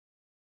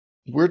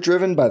We're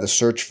driven by the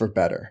search for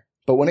better.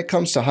 But when it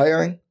comes to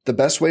hiring, the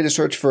best way to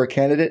search for a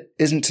candidate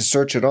isn't to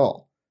search at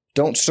all.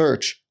 Don't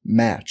search,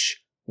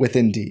 match with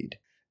Indeed.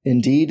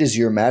 Indeed is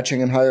your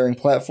matching and hiring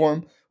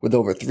platform with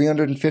over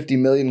 350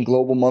 million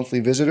global monthly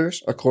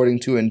visitors,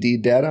 according to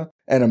Indeed data,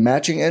 and a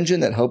matching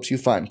engine that helps you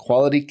find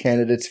quality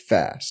candidates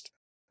fast.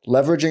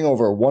 Leveraging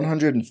over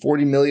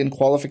 140 million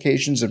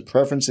qualifications and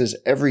preferences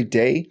every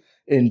day,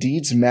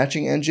 Indeed's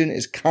matching engine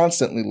is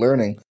constantly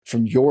learning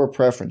from your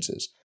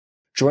preferences.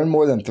 Join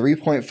more than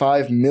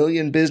 3.5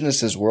 million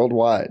businesses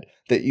worldwide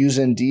that use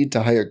Indeed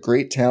to hire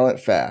great talent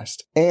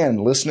fast.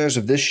 And listeners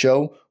of this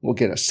show will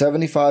get a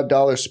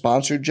 $75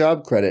 sponsored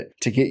job credit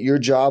to get your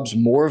jobs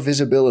more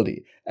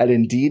visibility at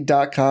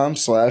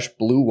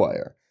Indeed.com/Blue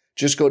Wire.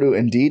 Just go to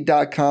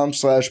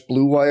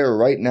Indeed.com/Blue Wire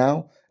right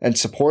now and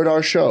support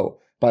our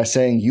show by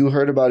saying you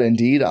heard about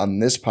Indeed on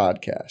this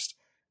podcast.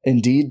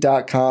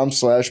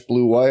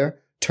 Indeed.com/Blue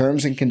Wire.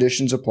 Terms and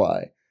conditions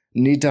apply.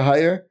 Need to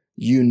hire?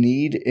 You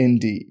need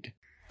Indeed.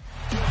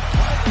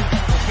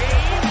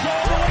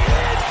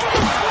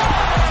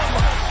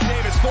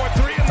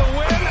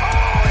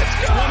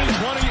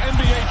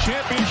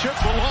 Championship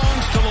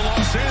belongs to the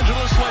Los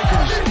Angeles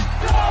Lakers.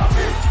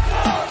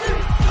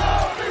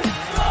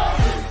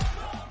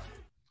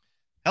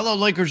 Hello,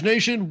 Lakers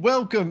Nation.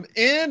 Welcome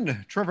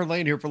in. Trevor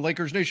Lane here for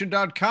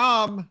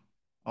LakersNation.com.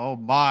 Oh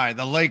my,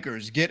 the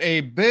Lakers get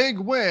a big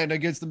win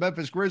against the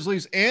Memphis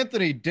Grizzlies.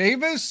 Anthony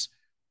Davis,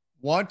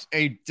 what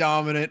a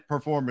dominant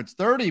performance.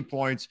 30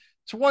 points,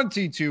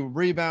 22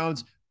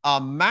 rebounds, a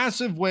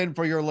massive win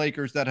for your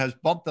Lakers that has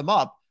bumped them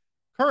up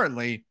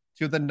currently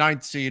to the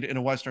 9th seed in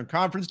a Western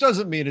Conference.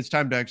 Doesn't mean it's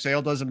time to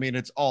exhale. Doesn't mean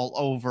it's all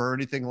over or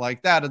anything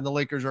like that. And the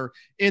Lakers are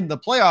in the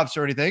playoffs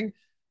or anything.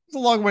 It's a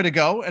long way to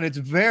go. And it's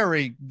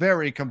very,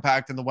 very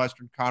compact in the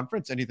Western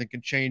Conference. Anything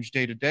can change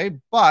day to day,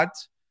 but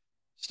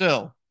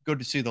still good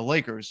to see the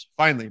Lakers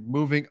finally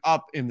moving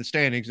up in the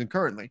standings and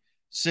currently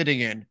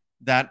sitting in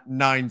that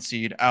 9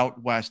 seed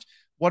out west.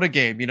 What a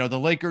game. You know, the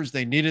Lakers,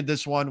 they needed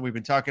this one. We've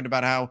been talking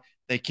about how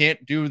they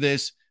can't do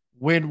this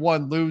win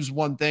one, lose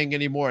one thing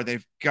anymore.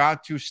 They've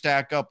got to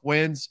stack up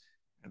wins.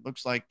 It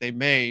looks like they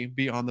may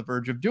be on the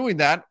verge of doing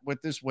that with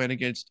this win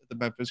against the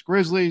Memphis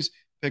Grizzlies.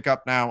 Pick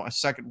up now a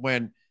second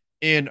win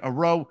in a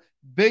row.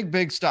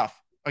 Big stuff,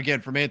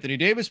 again, from Anthony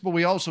Davis, but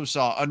we also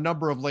saw a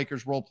number of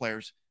Lakers role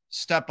players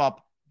step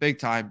up big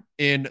time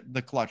in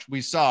the clutch.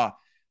 We saw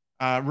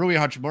Rui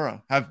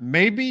Hachimura have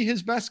maybe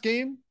his best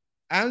game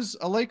as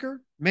a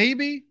Laker,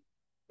 maybe,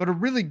 but a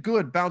really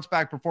good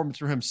bounce-back performance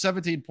for him.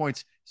 17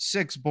 points,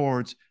 6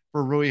 boards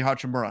for Rui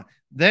Hachimura.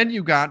 Then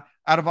you got,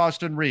 out of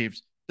Austin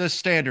Reeves, the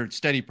standard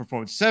steady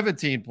performance.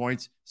 17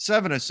 points,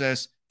 7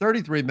 assists,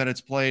 33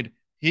 minutes played.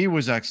 He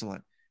was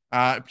excellent,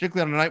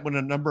 particularly on a night when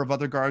a number of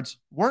other guards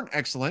weren't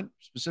excellent,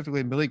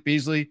 specifically Malik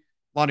Beasley,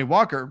 Lonnie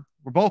Walker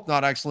were both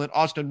not excellent.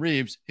 Austin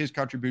Reeves, his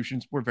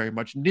contributions were very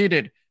much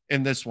needed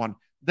in this one.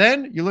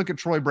 Then you look at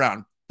Troy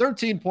Brown,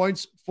 13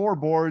 points, 4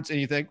 boards,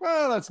 and you think,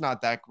 well, that's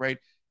not that great.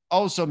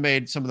 Also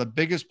made some of the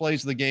biggest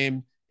plays of the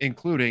game,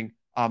 including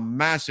a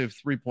massive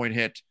 3-point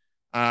hit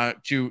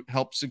to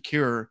help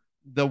secure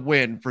the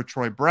win for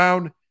Troy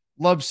Brown.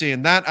 Love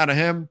seeing that out of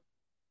him.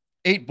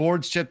 8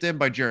 boards chipped in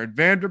by Jared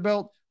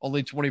Vanderbilt.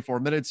 Only 24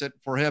 minutes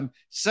for him.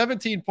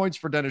 17 points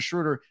for Dennis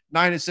Schroeder.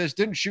 9 assists.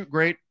 Didn't shoot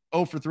great.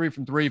 0 for 3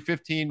 from 3.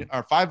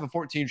 5 of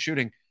 14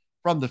 shooting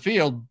from the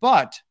field.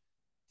 But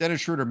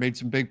Dennis Schroeder made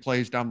some big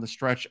plays down the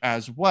stretch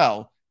as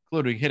well,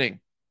 including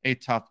hitting a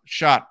tough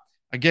shot.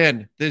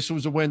 Again, this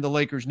was a win the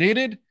Lakers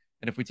needed.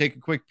 And if we take a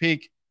quick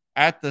peek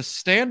at the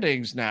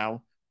standings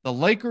now, the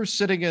Lakers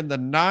sitting in the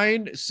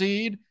 9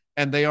 seed,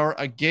 and they are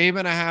a game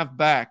and a half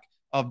back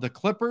of the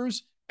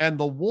Clippers and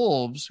the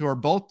Wolves, who are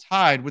both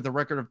tied with a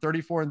record of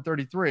 34 and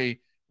 33.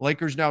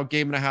 Lakers now a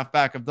game and a half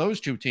back of those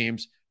two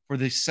teams for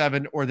the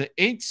 7 or the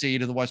 8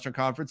 seed in the Western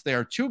Conference. They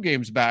are 2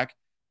 games back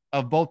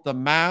of both the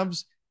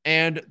Mavs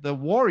and the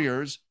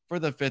Warriors for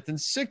the 5th and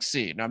 6th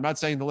seed. Now, I'm not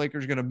saying the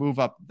Lakers are going to move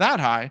up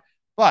that high,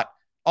 but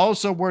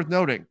also worth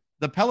noting,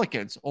 the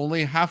Pelicans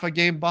only half a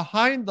game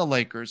behind the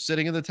Lakers,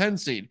 sitting in the 10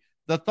 seed.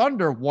 The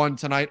Thunder won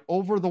tonight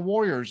over the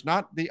Warriors.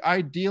 Not the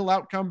ideal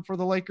outcome for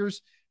the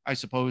Lakers. I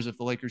suppose if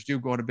the Lakers do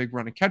go on a big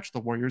run and catch the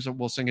Warriors, it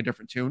will sing a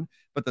different tune.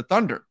 But the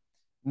Thunder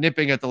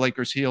nipping at the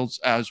Lakers' heels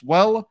as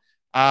well.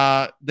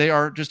 They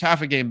are just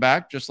half a game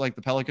back, just like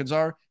the Pelicans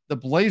are. The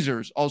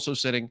Blazers also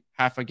sitting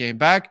half a game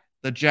back.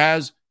 The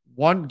Jazz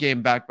 1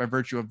 game back by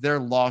virtue of their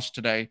loss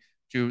today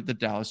to the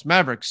Dallas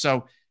Mavericks.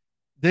 So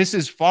this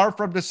is far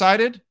from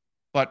decided,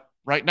 but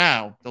right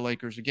now the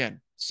Lakers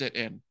again sit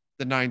in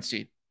the 9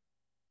 seed.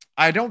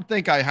 I don't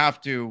think I have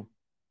to,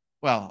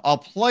 well, I'll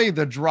play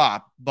the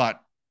drop,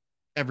 but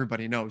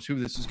everybody knows who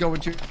this is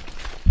going to.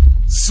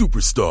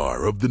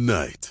 Superstar of the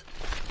night.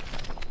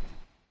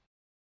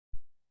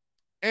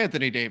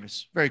 Anthony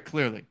Davis, very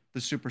clearly the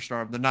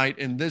superstar of the night.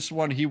 In this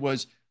one, he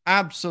was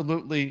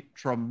absolutely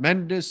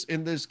tremendous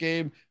in this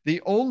game.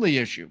 The only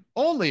issue,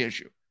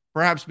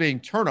 perhaps being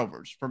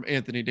turnovers from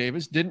Anthony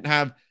Davis. Didn't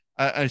have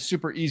a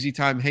super easy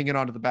time hanging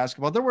on to the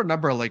basketball. There were a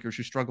number of Lakers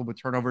who struggled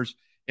with turnovers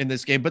in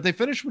this game, but they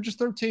finished with just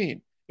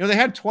 13. They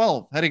had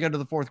 12 heading into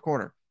the fourth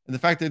quarter. And the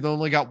fact that they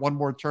only got one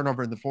more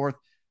turnover in the fourth,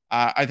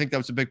 I think that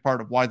was a big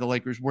part of why the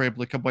Lakers were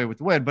able to come away with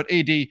the win. But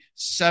AD,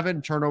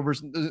 7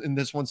 turnovers in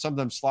this one, some of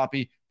them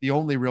sloppy. The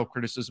only real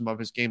criticism of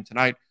his game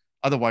tonight.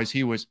 Otherwise,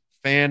 he was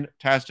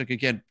fantastic.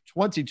 Again,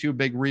 22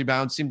 big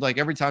rebounds. Seemed like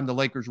every time the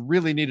Lakers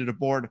really needed a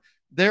board,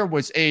 there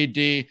was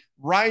AD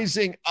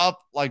rising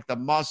up like the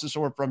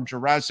Mosasaur from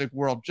Jurassic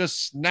World,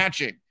 just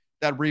snatching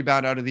that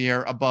rebound out of the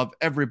air above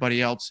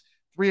everybody else.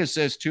 3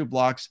 assists, 2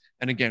 blocks,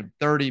 and again,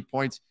 30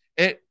 points.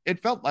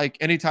 It felt like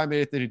anytime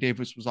Anthony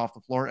Davis was off the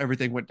floor,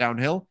 everything went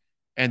downhill,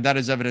 and that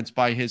is evidenced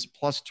by his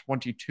plus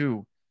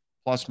 22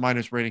 plus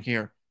minus rating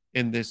here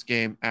in this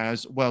game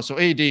as well. So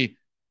AD,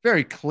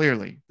 very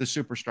clearly the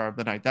superstar of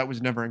the night. That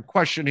was never in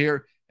question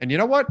here. And you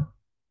know what?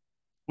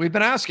 We've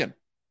been asking,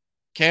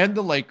 can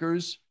the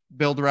Lakers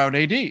build around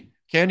AD?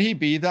 Can he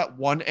be that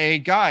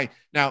 1A guy?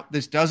 Now,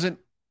 this doesn't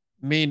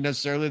mean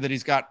necessarily that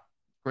he's got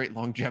great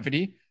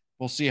longevity.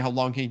 We'll see how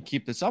long he can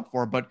keep this up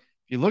for. But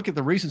if you look at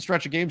the recent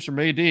stretch of games from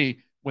AD,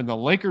 when the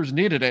Lakers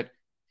needed it,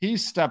 he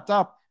stepped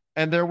up.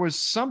 And there was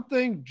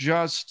something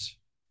just,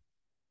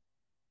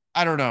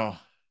 I don't know,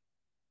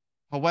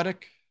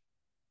 poetic,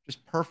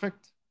 just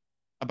perfect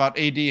about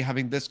AD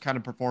having this kind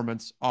of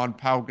performance on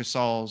Pau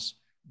Gasol's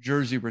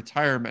jersey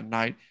retirement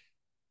night.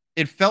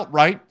 It felt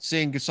right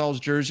seeing Gasol's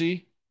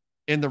jersey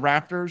in the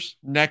rafters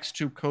next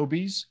to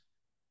Kobe's.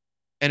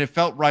 And it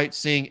felt right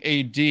seeing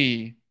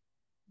AD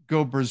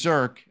go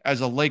berserk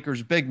as a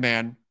Lakers big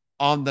man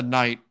on the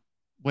night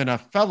when a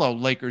fellow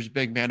Lakers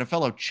big man, a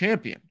fellow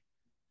champion,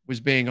 was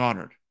being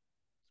honored.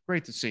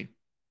 Great to see.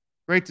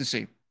 Great to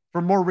see.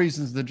 For more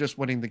reasons than just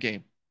winning the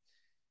game.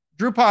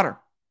 Drew Potter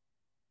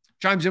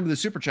chimes in with a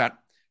super chat.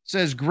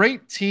 Says,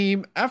 great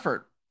team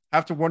effort.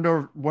 Have to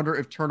wonder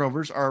if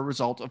turnovers are a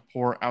result of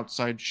poor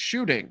outside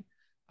shooting.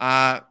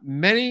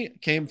 Many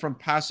came from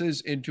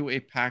passes into a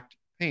packed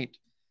paint.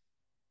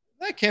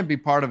 That can be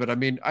part of it. I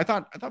mean, I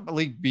thought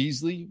Malik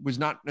Beasley was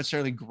not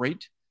necessarily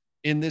great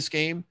in this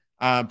game.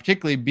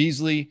 Particularly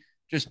Beasley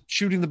just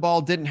shooting the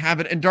ball, didn't have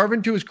it. And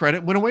Darvin, to his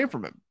credit, went away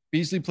from him.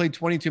 Beasley played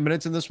 22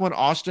 minutes in this one.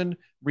 Austin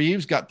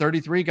Reeves got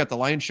 33, got the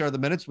lion's share of the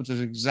minutes, which is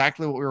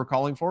exactly what we were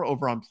calling for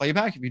over on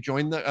Playback. If you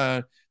join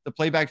the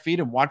Playback feed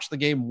and watch the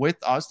game with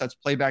us, that's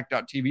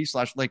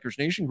playback.tv/Lakers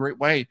Nation. Great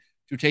way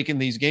to take in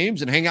these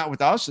games and hang out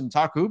with us and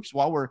talk hoops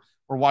while we're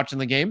watching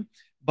the game.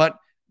 But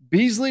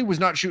Beasley was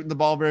not shooting the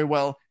ball very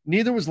well.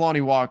 Neither was Lonnie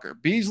Walker.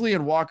 Beasley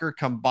and Walker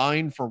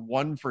combined for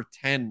 1 for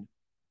 10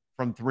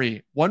 from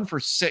 3, 1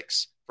 for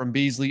 6 from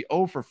Beasley,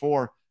 0 for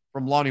 4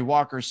 from Lonnie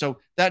Walker. So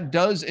that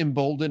does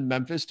embolden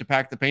Memphis to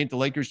pack the paint. The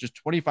Lakers just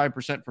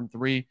 25% from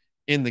 3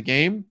 in the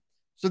game.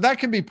 So that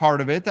can be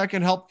part of it. That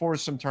can help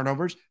force some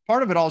turnovers.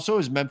 Part of it also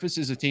is Memphis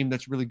is a team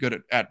that's really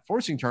good at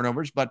forcing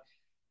turnovers, but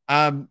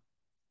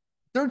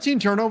 13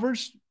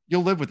 turnovers,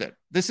 you'll live with it.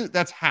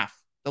 That's half.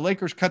 The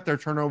Lakers cut their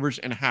turnovers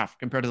in half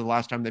compared to the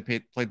last time they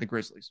played the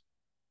Grizzlies.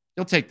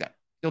 You'll take that.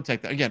 You'll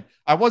take that. Again,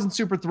 I wasn't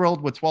super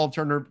thrilled with 12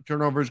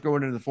 turnovers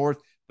going into the fourth,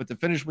 but to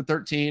finish with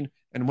 13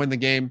 and win the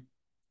game,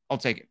 I'll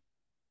take it.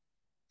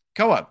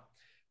 Co-op.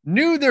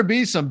 Knew there'd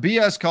be some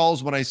BS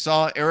calls when I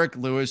saw Eric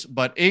Lewis,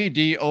 but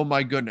AD, oh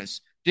my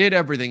goodness, did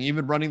everything,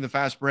 even running the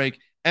fast break.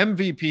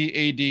 MVP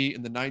AD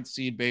in the 9th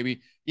seed,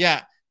 baby.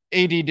 Yeah,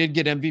 AD did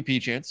get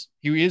MVP chance.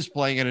 He is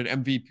playing at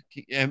an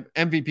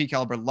MVP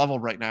caliber level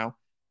right now.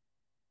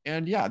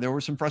 And yeah, there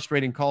were some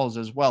frustrating calls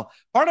as well.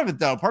 Part of it,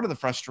 though, part of the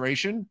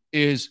frustration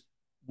is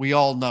we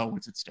all know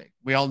what's at stake.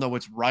 We all know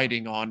what's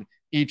riding on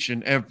each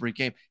and every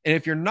game. And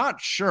if you're not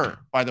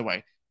sure, by the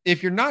way,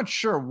 if you're not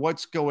sure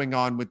what's going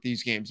on with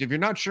these games, if you're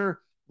not sure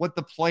what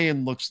the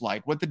play-in looks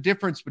like, what the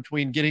difference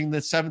between getting the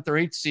 7th or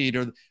 8th seed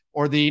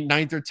or the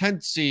 9th or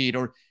 10th seed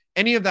or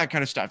any of that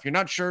kind of stuff, you're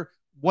not sure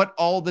what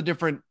all the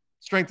different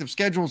strength of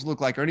schedules look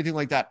like or anything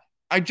like that,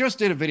 I just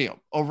did a video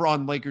over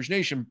on Lakers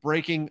Nation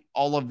breaking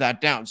all of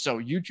that down. So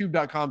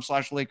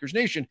youtube.com/Lakers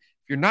Nation.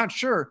 If you're not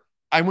sure,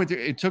 I went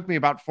through, it took me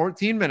about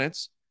 14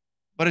 minutes,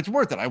 but it's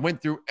worth it. I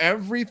went through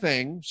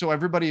everything so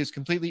everybody is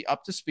completely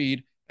up to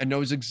speed and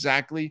knows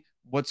exactly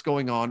what's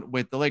going on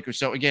with the Lakers.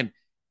 So again,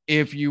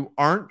 if you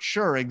aren't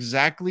sure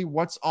exactly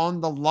what's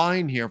on the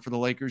line here for the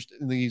Lakers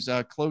in these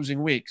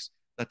closing weeks,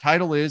 the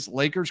title is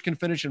Lakers Can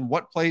Finish in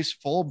What Place,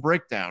 full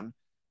breakdown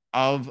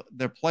of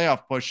their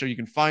playoff push. So you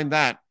can find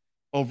that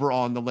over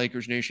on the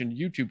Lakers Nation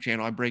YouTube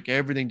channel. I break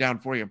everything down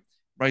for you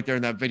right there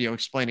in that video,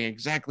 explaining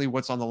exactly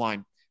what's on the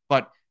line.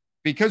 But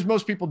because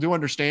most people do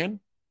understand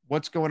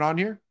what's going on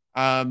here,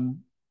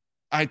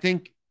 I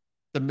think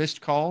the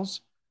missed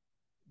calls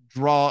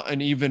draw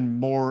an even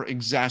more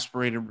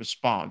exasperated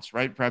response,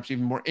 right? Perhaps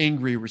even more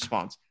angry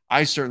response.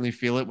 I certainly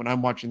feel it when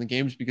I'm watching the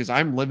games because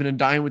I'm living and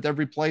dying with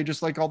every play,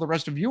 just like all the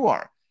rest of you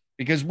are,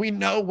 because we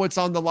know what's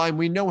on the line.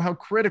 We know how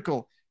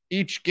critical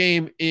each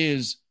game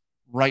is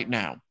right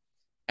now.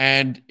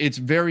 And it's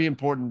very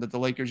important that the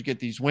Lakers get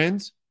these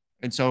wins.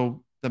 And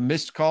so the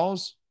missed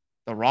calls,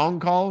 the wrong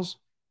calls,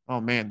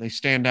 oh man, they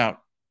stand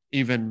out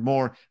even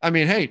more. I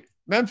mean, hey,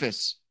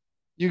 Memphis,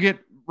 you get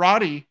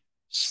Roddy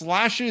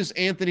slashes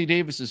Anthony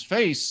Davis's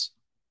face,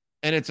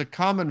 and it's a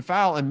common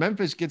foul, and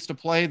Memphis gets to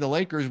play the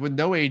Lakers with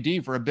no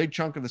AD for a big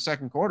chunk of the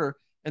second quarter,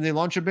 and they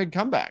launch a big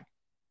comeback.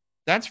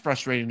 That's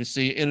frustrating to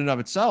see in and of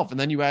itself. And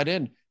then you add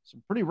in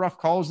some pretty rough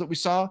calls that we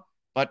saw,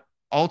 but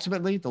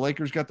ultimately the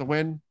Lakers got the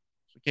win,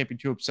 so can't be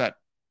too upset.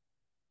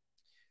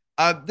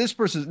 This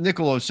person,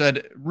 Nicolo,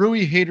 said,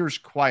 Rui haters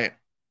quiet.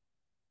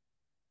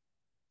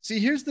 See,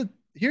 here's the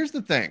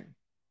thing.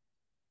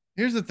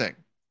 Here's the thing.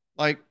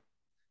 Like,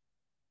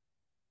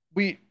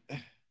 we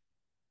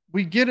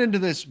get into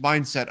this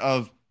mindset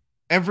of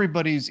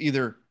everybody's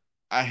either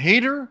a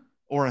hater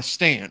or a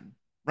stan,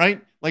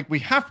 right? Like, we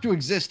have to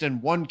exist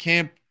in one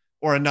camp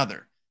or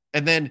another.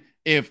 And then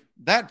if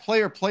that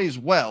player plays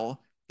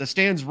well, the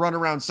stans run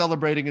around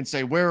celebrating and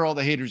say, where are all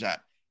the haters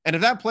at? And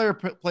if that player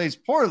plays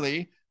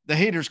poorly, the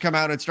haters come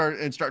out and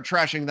start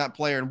trashing that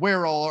player. And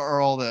where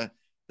are all the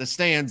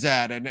stands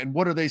at? And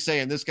what are they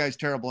saying? This guy's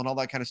terrible and all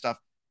that kind of stuff.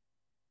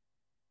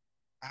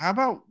 How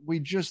about we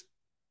just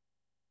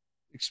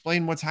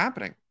explain what's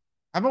happening?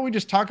 How about we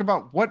just talk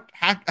about what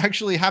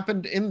actually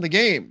happened in the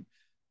game?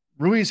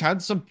 Rui's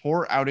had some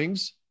poor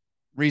outings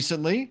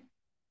recently,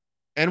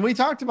 and we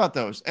talked about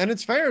those. And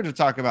it's fair to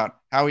talk about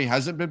how he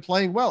hasn't been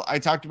playing well. I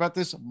talked about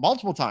this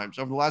multiple times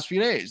over the last few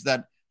days,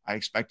 that I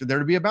expected there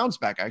to be a bounce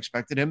back. I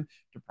expected him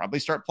to probably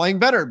start playing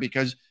better,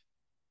 because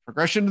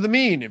progression to the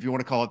mean, if you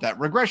want to call it that,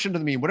 regression to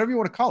the mean, whatever you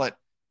want to call it,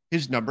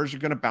 his numbers are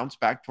going to bounce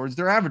back towards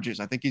their averages.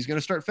 I think he's going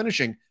to start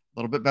finishing a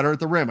little bit better at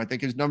the rim. I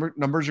think his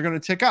numbers are going to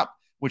tick up,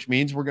 which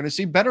means we're going to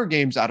see better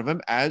games out of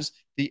him as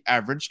the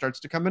average starts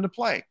to come into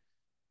play.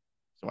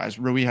 So as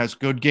Rui has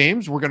good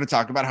games, we're going to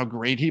talk about how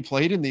great he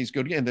played in these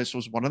good games. And this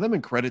was one of them,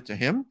 and credit to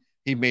him.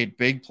 He made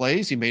big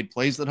plays. He made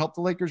plays that helped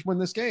the Lakers win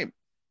this game.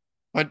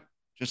 But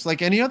just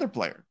like any other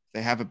player, if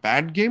they have a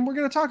bad game, we're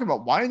going to talk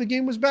about why the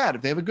game was bad.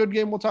 If they have a good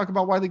game, we'll talk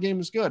about why the game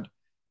is good.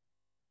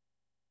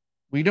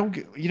 You don't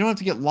have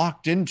to get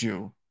locked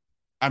into,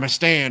 I'm a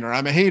stan, or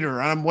I'm a hater,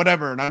 or I'm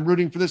whatever, and I'm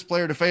rooting for this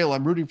player to fail.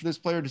 I'm rooting for this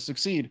player to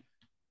succeed.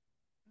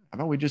 How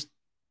about we just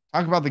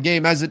talk about the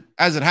game as it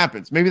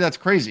happens? Maybe that's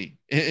crazy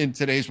in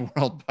today's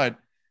world, but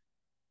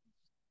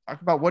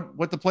talk about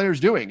what the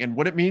player's doing and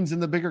what it means in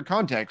the bigger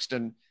context.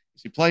 And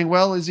is he playing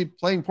well? Is he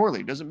playing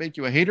poorly? Doesn't make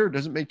you a hater,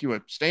 doesn't make you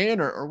a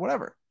stan or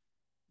whatever.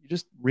 You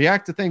just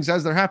react to things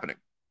as they're happening.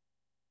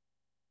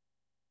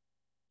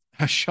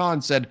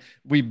 Sean said,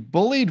 we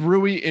bullied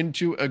Rui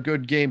into a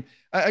good game.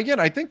 Again,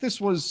 I think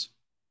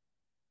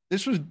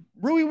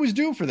Rui was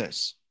due for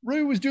this.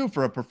 Rui was due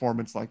for a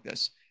performance like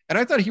this. And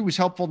I thought he was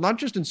helpful, not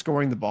just in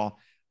scoring the ball,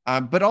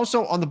 but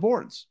also on the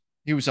boards.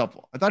 He was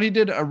helpful. I thought he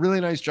did a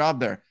really nice job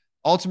there.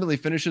 Ultimately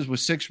finishes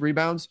with 6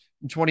 rebounds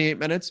in 28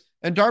 minutes.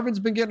 And Darvin's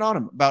been getting on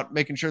him about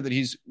making sure that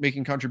he's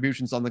making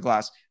contributions on the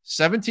glass.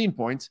 17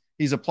 points.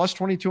 He's a plus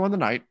 22 on the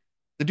night.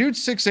 The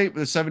dude's 6'8"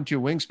 with a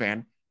 7'2"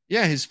 wingspan.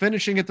 Yeah, his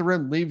finishing at the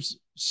rim leaves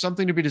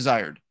something to be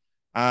desired.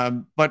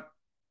 But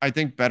I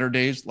think better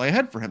days lay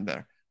ahead for him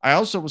there. I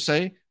also will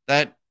say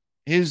that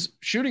his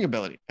shooting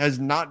ability has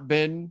not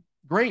been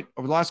great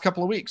over the last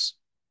couple of weeks.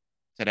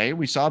 Today,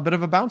 we saw a bit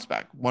of a bounce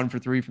back. 1 for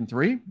 3 from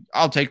 3.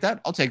 I'll take that.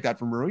 I'll take that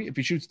from Rui. If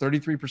he shoots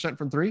 33%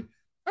 from 3,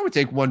 I would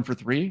take 1 for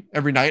 3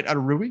 every night out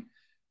of Rui.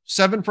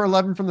 7 for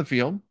 11 from the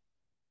field.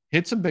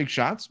 Hit some big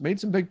shots. Made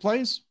some big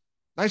plays.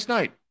 Nice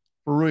night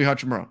for Rui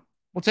Hachimura.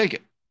 We'll take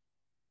it.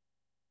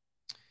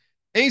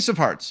 Ace of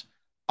Hearts.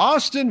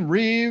 Austin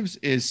Reeves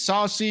is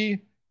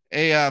saucy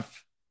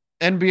AF.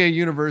 NBA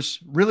Universe.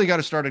 Really got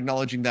to start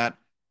acknowledging that.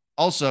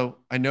 Also,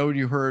 I know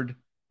you heard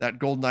that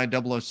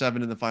GoldenEye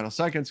 007 in the final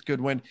seconds.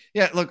 Good win.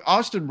 Yeah, look,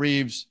 Austin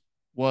Reeves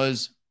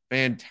was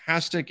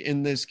fantastic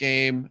in this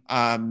game.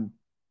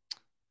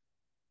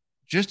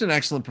 Just an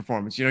excellent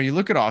performance. You know, you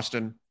look at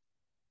Austin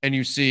and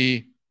you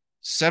see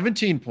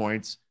 17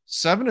 points,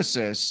 7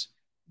 assists,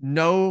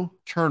 no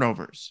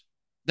turnovers.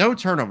 No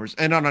turnovers.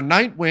 And on a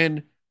night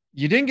when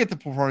you didn't get the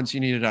performance you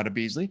needed out of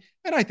Beasley,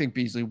 and I think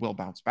Beasley will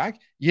bounce back.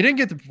 You didn't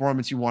get the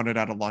performance you wanted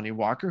out of Lonnie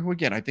Walker, who,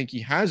 again, I think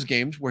he has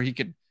games where he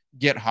could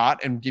get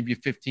hot and give you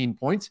 15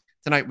 points.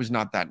 Tonight was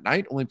not that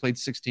night, only played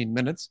 16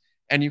 minutes.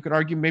 And you could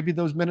argue maybe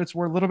those minutes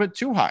were a little bit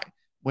too high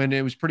when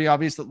it was pretty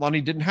obvious that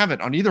Lonnie didn't have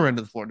it on either end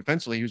of the floor.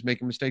 Defensively, he was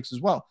making mistakes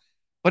as well.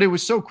 But it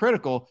was so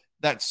critical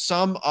that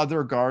some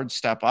other guards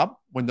step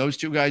up when those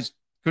two guys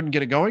couldn't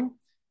get it going.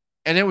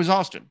 And it was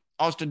Austin.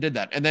 Austin did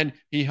that. And then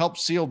he helped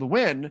seal the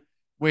win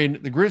when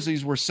the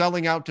Grizzlies were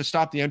selling out to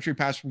stop the entry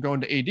pass from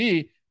going to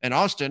AD. And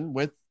Austin,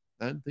 with,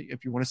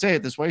 if you want to say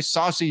it this way,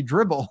 saucy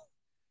dribble,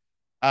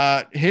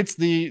 hits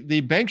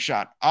the bank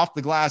shot off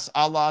the glass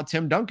a la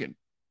Tim Duncan.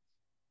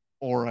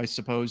 Or I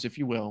suppose, if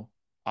you will,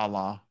 a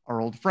la our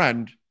old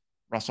friend,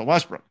 Russell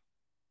Westbrook.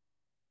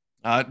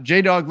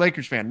 J-Dog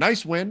Lakers fan.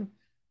 Nice win.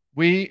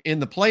 We in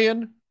the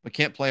play-in, but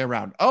can't play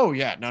around. Oh,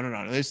 yeah.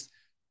 No. This,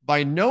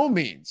 by no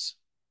means,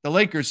 the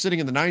Lakers sitting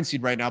in the 9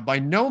 seed right now, by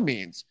no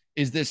means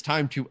is this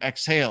time to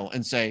exhale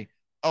and say,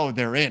 oh,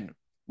 they're in.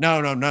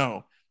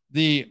 No.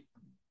 The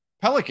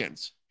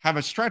Pelicans have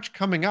a stretch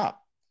coming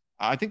up.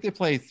 I think they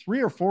play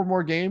 3 or 4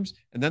 more games,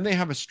 and then they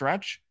have a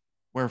stretch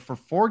where for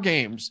 4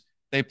 games,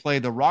 They play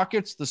the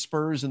Rockets, the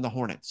Spurs, and the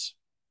Hornets.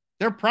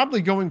 They're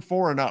probably going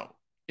 4-0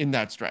 in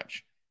that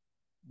stretch.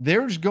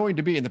 There's going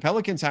to be, and the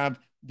Pelicans have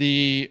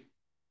the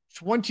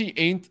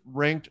 28th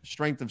ranked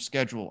strength of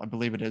schedule, I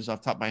believe it is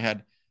off the top of my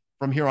head,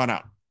 from here on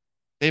out.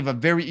 They have a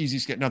very easy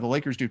schedule. Now, the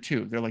Lakers do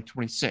too. They're like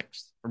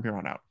 26th from here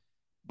on out.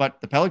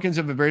 But the Pelicans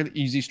have a very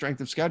easy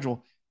strength of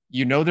schedule.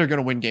 You know they're going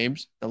to win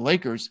games. The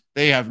Lakers,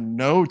 they have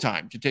no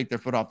time to take their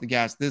foot off the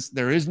gas.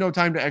 There is no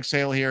time to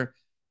exhale here.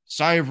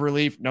 Sigh of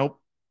relief.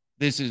 Nope.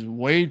 This is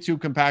way too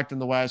compact in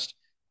the West.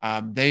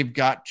 They've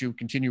got to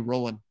continue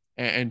rolling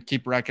and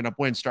keep racking up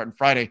wins starting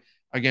Friday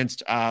against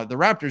the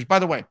Raptors. By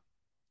the way,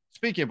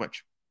 speaking of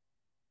which,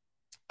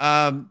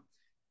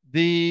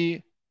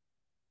 the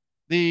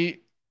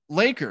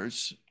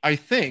Lakers, I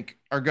think,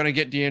 are going to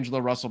get D'Angelo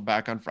Russell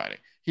back on Friday.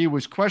 He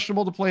was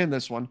questionable to play in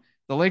this one.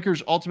 The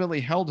Lakers ultimately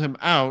held him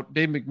out.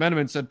 Dave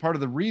McMenamin said part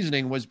of the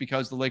reasoning was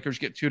because the Lakers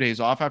get 2 days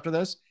off after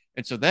this.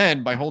 And so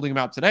then by holding him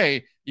out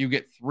today, you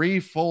get 3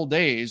 full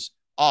days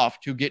off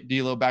to get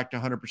D'Lo back to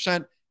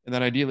 100%. And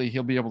then ideally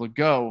he'll be able to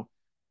go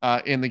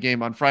in the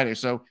game on Friday.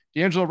 So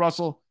D'Angelo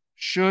Russell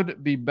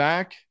should be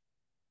back,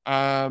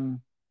 I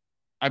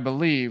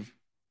believe,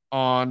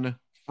 on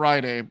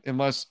Friday,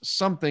 unless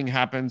something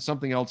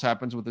else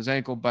happens with his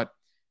ankle. But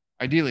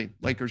ideally,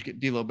 Lakers get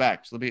D'Lo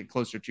back, so they'll be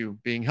closer to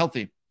being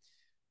healthy.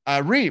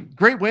 Reed,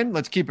 great win.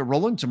 Let's keep it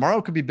rolling.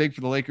 Tomorrow could be big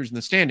for the Lakers in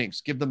the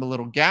standings. Give them a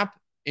little gap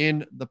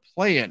in the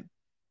play-in.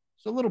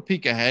 So a little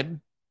peek ahead.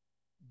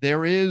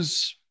 There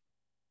is,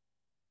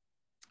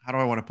 how do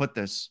I want to put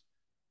this?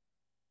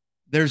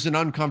 There's an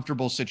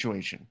uncomfortable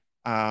situation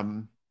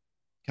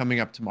coming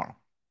up tomorrow.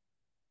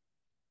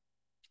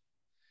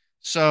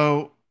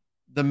 So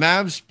the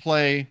Mavs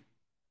play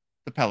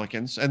the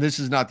Pelicans, and this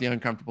is not the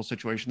uncomfortable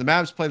situation. The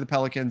Mavs play the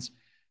Pelicans.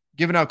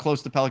 Given how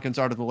close the Pelicans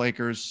are to the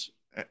Lakers,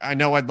 I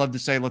know I'd love to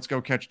say, let's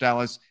go catch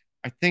Dallas.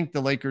 I think the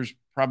Lakers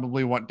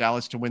probably want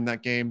Dallas to win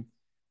that game.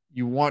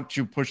 You want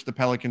to push the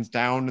Pelicans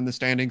down in the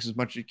standings as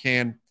much as you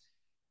can.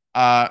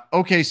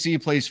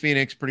 OKC plays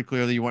Phoenix. Pretty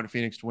clearly, you want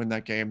Phoenix to win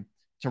that game.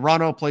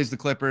 Toronto plays the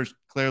Clippers.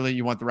 Clearly,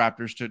 you want the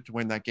Raptors to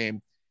win that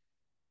game.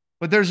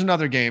 But there's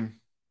another game.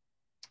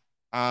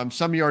 Some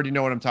of you already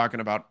know what I'm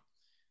talking about.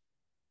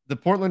 The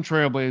Portland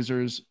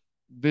Trailblazers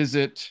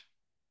visit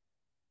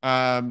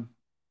the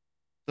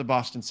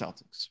Boston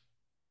Celtics.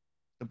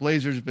 The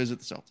Blazers visit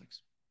the Celtics.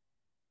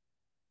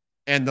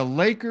 And the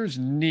Lakers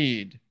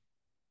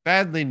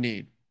badly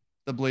need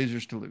the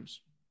Blazers to lose.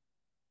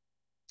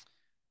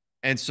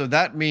 And so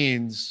that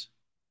means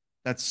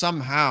that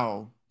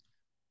somehow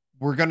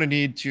we're going to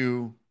need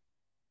to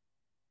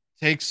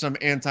take some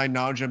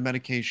anti-nausea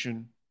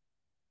medication.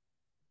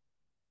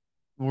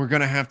 We're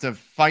going to have to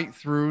fight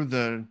through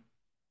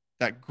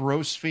that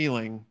gross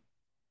feeling.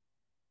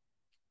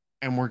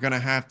 And we're going to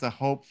have to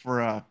hope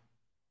for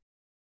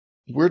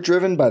We're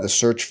driven by the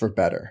search for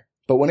better.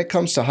 But when it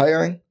comes to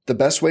hiring, the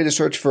best way to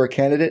search for a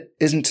candidate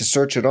isn't to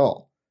search at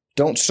all.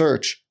 Don't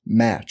search,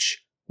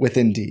 match with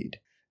Indeed.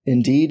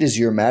 Indeed is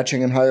your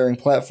matching and hiring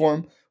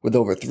platform with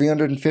over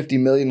 350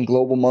 million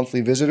global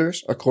monthly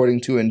visitors, according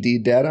to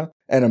Indeed data,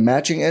 and a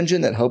matching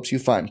engine that helps you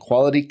find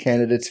quality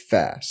candidates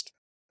fast.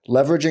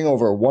 Leveraging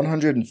over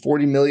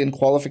 140 million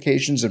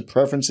qualifications and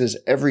preferences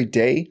every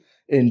day,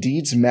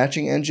 Indeed's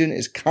matching engine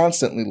is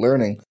constantly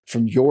learning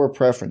from your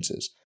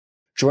preferences.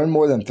 Join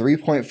more than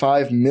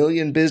 3.5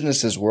 million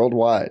businesses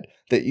worldwide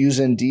that use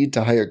Indeed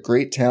to hire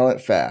great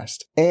talent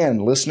fast.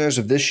 And listeners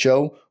of this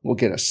show will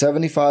get a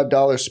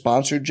 $75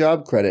 sponsored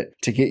job credit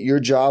to get your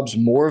jobs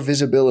more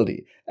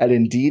visibility at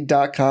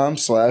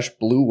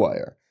Indeed.com/Blue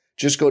Wire.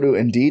 Just go to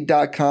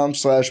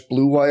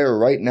Indeed.com/Blue Wire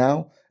right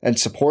now and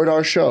support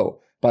our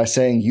show by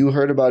saying you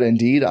heard about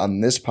Indeed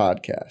on this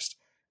podcast.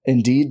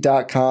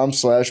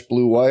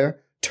 Indeed.com/Blue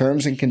Wire.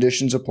 Terms and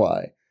conditions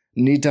apply.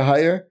 Need to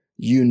hire?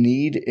 You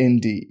need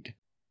Indeed.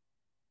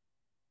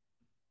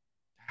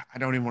 I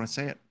don't even want to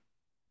say it.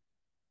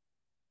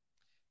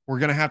 We're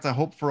going to have to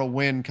hope for a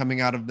win coming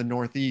out of the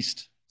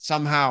Northeast.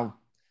 Somehow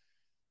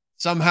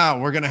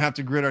we're going to have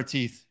to grit our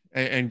teeth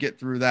and get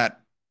through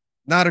that.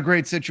 Not a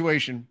great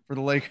situation for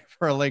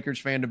a Lakers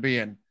fan to be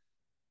in,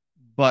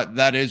 but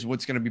that is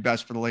what's going to be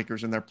best for the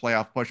Lakers in their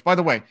playoff push. By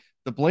the way,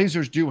 the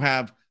Blazers do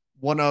have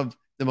one of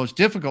the most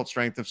difficult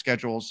strength of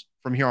schedules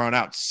from here on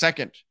out,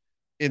 second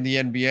in the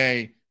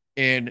NBA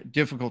in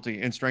difficulty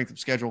and strength of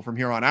schedule from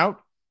here on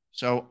out.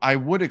 So I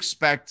would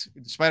expect,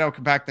 despite how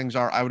compact things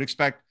are,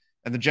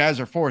 and the Jazz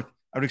are fourth,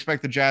 I would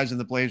expect the Jazz and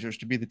the Blazers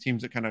to be the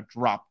teams that kind of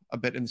drop a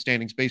bit in the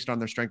standings based on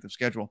their strength of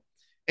schedule.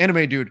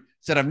 Anime Dude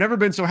said, I've never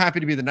been so happy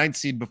to be the 9th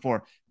seed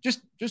before.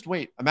 Just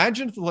wait.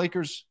 Imagine if the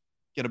Lakers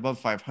get above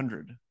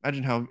 500.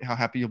 Imagine how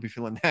happy you'll be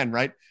feeling then,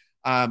 right?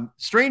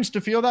 Strange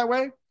to feel that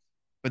way,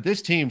 but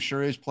this team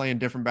sure is playing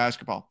different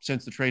basketball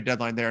since the trade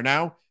deadline. They are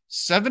now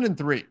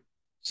 7-3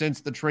 since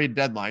the trade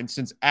deadline,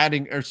 since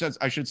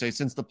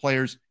the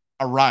players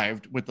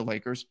arrived with the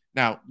Lakers.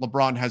 Now,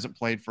 LeBron hasn't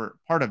played for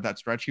part of that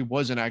stretch. He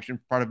was in action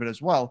for part of it as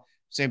well.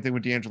 Same thing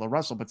with D'Angelo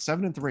Russell, but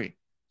 7-3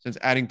 since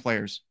adding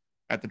players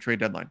at the trade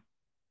deadline.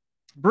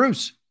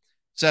 Bruce,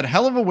 said,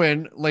 hell of a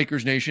win,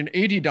 Lakers Nation.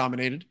 AD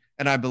dominated.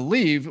 And I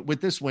believe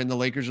with this win, the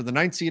Lakers are the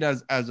 9th seed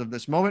as of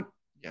this moment.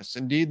 Yes,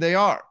 indeed they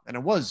are. And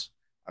it was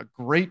a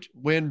great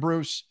win,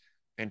 Bruce.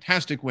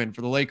 Fantastic win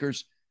for the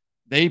Lakers.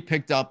 They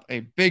picked up a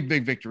big,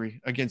 big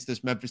victory against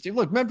this Memphis team.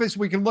 Look, Memphis,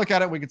 we can look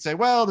at it. We could say,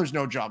 well, there's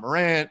no Ja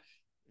Morant.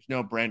 There's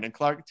no Brandon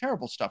Clark.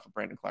 Terrible stuff with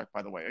Brandon Clark,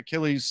 by the way.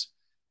 Achilles,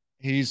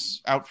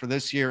 he's out for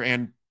this year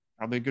and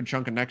probably a good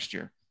chunk of next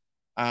year.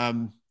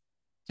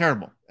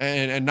 Terrible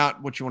and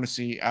not what you want to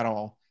see at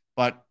all.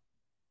 But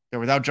they're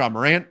without Ja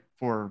Morant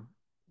for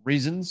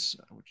reasons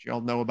which you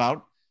all know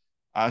about.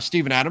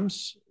 Steven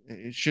Adams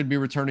should be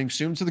returning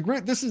soon. So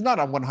this is not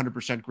a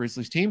 100%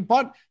 Grizzlies team,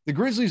 but the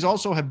Grizzlies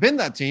also have been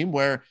that team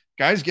where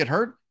guys get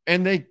hurt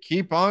and they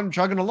keep on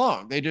chugging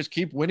along. They just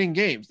keep winning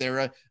games.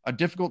 They're a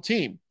difficult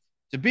team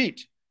to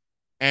beat.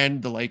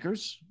 And the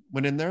Lakers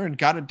went in there and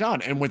got it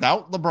done. And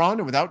without LeBron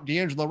and without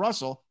D'Angelo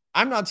Russell,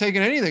 I'm not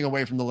taking anything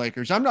away from the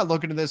Lakers. I'm not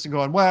looking at this and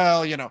going,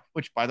 well,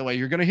 which, by the way,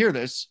 you're going to hear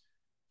this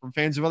from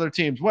fans of other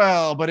teams.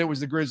 Well, but it was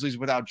the Grizzlies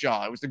without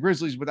Ja. It was the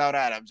Grizzlies without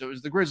Adams. It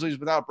was the Grizzlies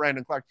without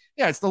Brandon Clark.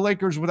 Yeah, it's the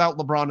Lakers without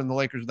LeBron and the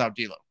Lakers without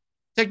D'Lo.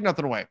 Take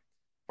nothing away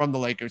from the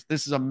Lakers.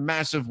 This is a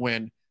massive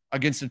win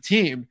against a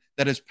team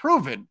that has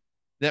proven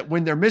that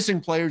when they're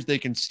missing players, they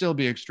can still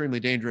be extremely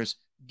dangerous.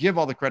 Give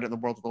all the credit in the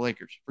world to the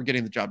Lakers for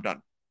getting the job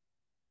done.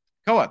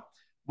 Koa,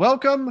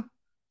 welcome.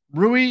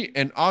 Rui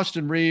and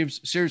Austin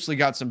Reeves seriously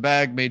got some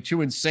bag, made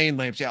 2 insane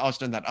layups. Yeah,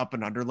 Austin, that up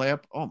and under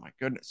layup. Oh, my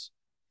goodness.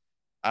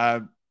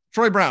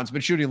 Troy Brown's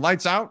been shooting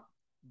lights out,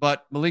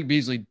 but Malik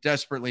Beasley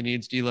desperately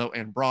needs D'Lo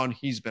and Braun.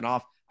 He's been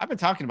off. I've been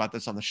talking about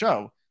this on the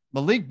show.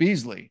 Malik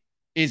Beasley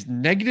is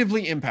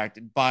negatively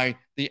impacted by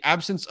the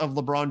absence of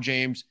LeBron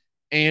James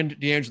and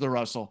D'Angelo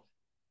Russell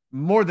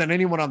more than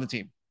anyone on the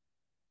team.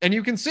 And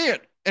you can see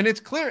it, and it's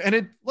clear, and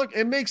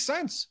it makes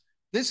sense.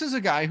 This is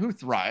a guy who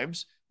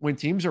thrives when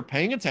teams are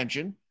paying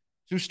attention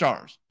to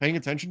stars, paying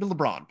attention to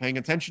LeBron, paying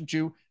attention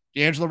to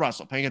D'Angelo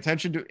Russell, paying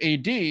attention to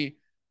AD,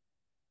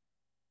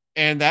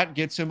 and that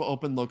gets him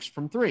open looks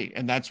from 3,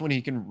 and that's when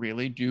he can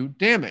really do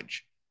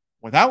damage.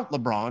 Without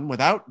LeBron,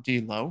 without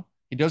D'Lo,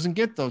 he doesn't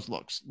get those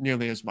looks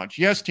nearly as much.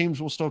 Yes,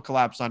 teams will still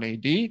collapse on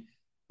AD,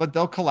 but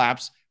they'll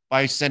collapse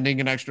by sending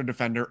an extra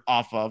defender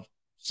off of,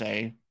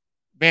 say,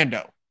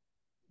 Vando,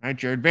 right?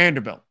 Jared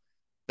Vanderbilt.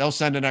 They'll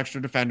send an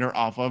extra defender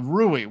off of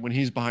Rui when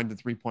he's behind the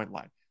 3-point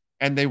line.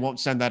 And they won't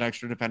send that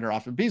extra defender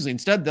off of Beasley.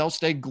 Instead, they'll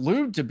stay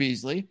glued to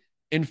Beasley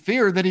in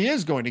fear that he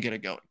is going to get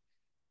it going.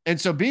 And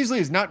so Beasley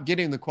is not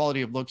getting the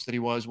quality of looks that he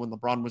was when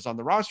LeBron was on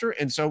the roster.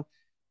 And so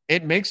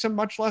it makes him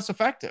much less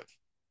effective.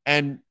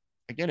 And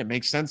again, it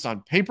makes sense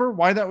on paper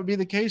why that would be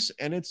the case.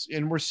 And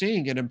we're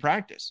seeing it in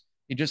practice.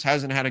 He just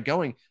hasn't had it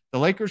going. The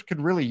Lakers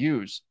could really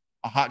use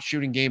a hot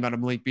shooting game out of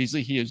Malik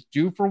Beasley. He is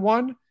due for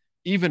one,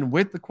 even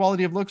with the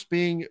quality of looks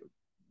being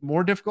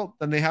more difficult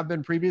than they have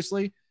been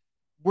previously.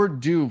 We're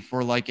due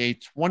for like a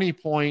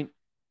 20-point,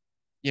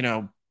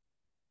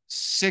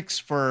 6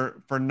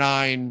 for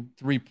 9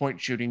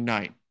 3-point shooting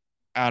night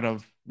out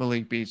of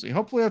Malik Beasley.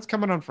 Hopefully that's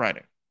coming on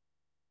Friday.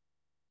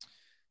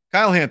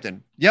 Kyle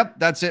Hampton. Yep,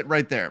 that's it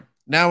right there.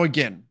 Now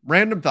again,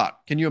 random thought.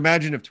 Can you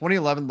imagine if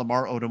 2011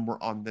 Lamar Odom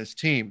were on this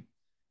team?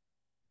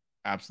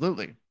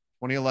 Absolutely.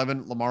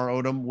 2011 Lamar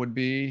Odom would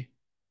be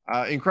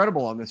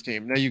incredible on this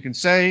team. Now you can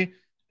say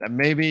that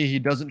maybe he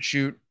doesn't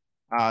shoot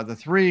the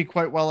 3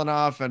 quite well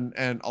enough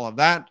and all of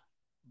that.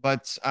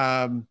 But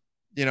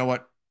you know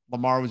what?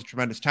 Lamar was a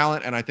tremendous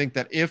talent. And I think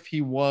that if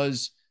he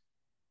was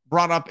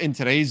brought up in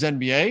today's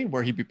NBA,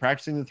 where he'd be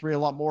practicing the 3 a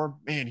lot more,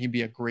 man, he'd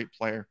be a great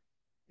player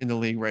in the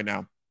league right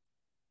now.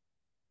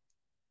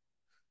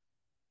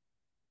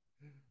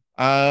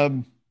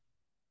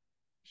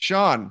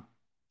 Sean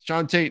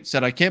Tate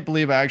said, I can't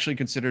believe I actually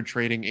considered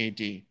trading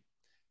AD.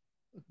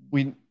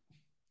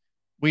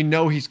 We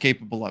know he's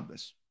capable of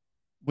this.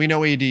 We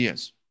know AD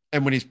is.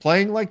 And when he's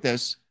playing like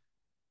this,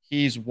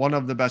 he's one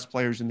of the best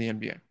players in the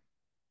NBA,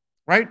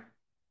 right?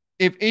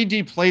 If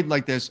AD played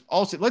like this,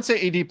 also, let's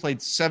say AD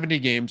played 70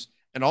 games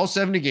and all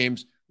 70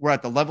 games were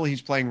at the level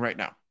he's playing right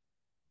now.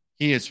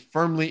 He is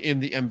firmly in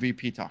the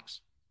MVP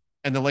talks.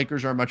 And the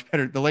Lakers are much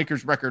better. The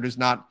Lakers record is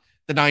not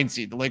the 9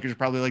 seed. The Lakers are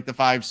probably like the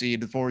 5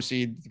 seed, the 4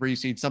 seed, the 3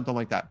 seed, something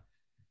like that.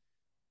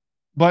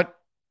 But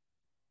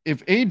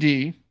if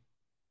AD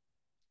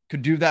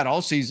could do that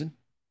all season,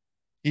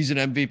 he's an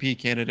MVP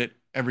candidate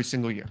every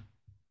single year.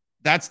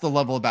 That's the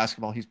level of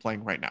basketball he's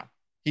playing right now.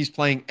 He's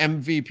playing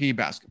MVP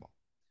basketball.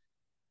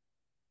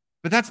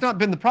 But that's not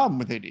been the problem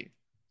with AD.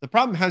 The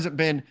problem hasn't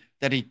been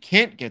that he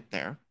can't get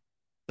there.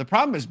 The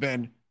problem has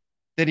been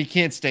that he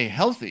can't stay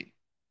healthy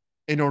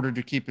in order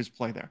to keep his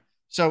play there.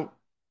 So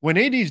when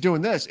AD's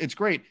doing this, it's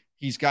great.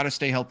 He's got to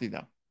stay healthy,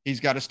 though. He's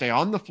got to stay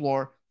on the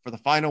floor for the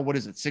final,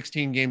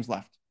 16 games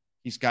left.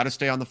 He's got to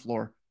stay on the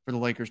floor for the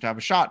Lakers to have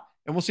a shot.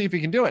 And we'll see if he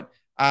can do it.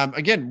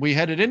 Again, we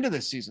headed into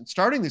this season,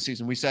 starting this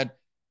season, we said,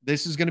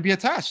 this is going to be a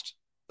test.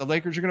 The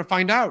Lakers are going to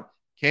find out,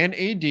 can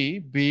AD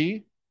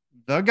be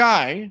the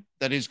guy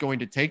that is going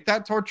to take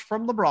that torch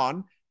from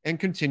LeBron and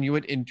continue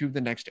it into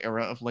the next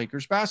era of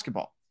Lakers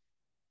basketball?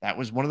 That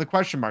was one of the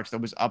question marks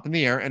that was up in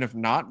the air. And if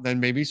not, then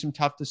maybe some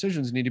tough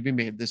decisions need to be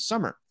made this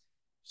summer.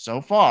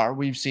 So far,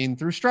 we've seen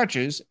through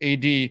stretches,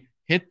 AD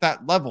hit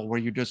that level where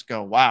you just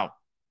go, wow,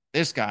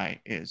 this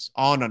guy is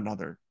on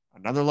another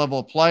level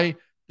of play.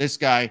 This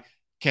guy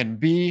can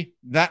be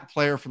that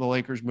player for the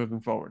Lakers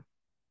moving forward.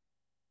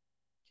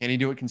 Can he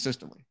do it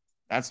consistently?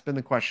 That's been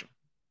the question,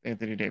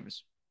 Anthony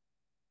Davis.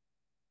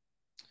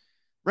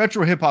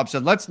 Retro Hip Hop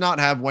said, let's not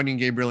have Wenyen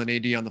Gabriel and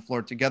AD on the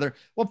floor together.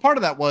 Well, part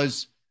of that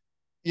was,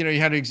 you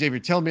had Xavier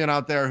Tillman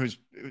out there who's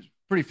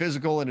pretty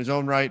physical in his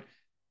own right.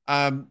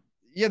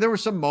 There were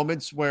some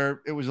moments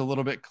where it was a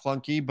little bit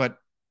clunky, but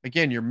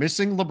again, you're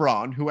missing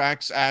LeBron, who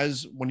acts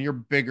as one of your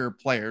bigger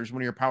players,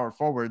 one of your power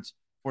forwards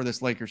for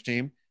this Lakers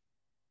team,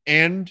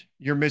 and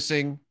you're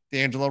missing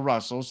D'Angelo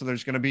Russell, so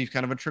there's going to be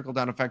kind of a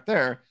trickle-down effect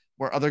there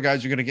where other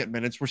guys are going to get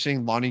minutes. We're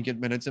seeing Lonnie get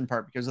minutes in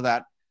part because of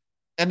that.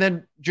 And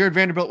then Jared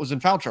Vanderbilt was in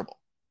foul trouble.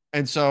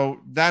 And so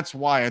that's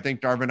why I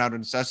think Darvin out of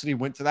necessity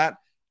went to that.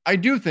 I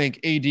do think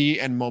AD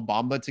and Mo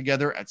Bamba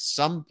together at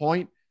some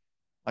point,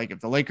 like if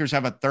the Lakers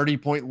have a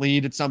 30-point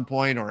lead at some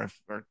point, or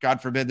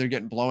God forbid they're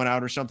getting blown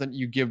out or something,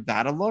 you give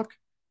that a look.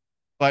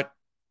 But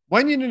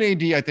Wenyen and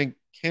AD, I think,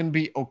 can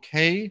be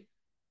okay.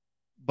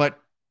 But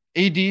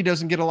AD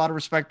doesn't get a lot of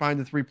respect behind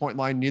the three-point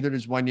line. Neither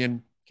does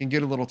Wenyen. Can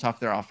get a little tough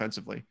there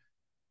offensively.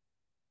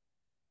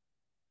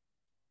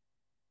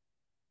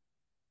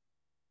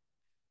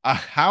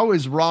 How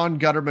is Ron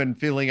Gutterman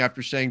feeling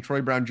after saying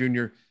Troy Brown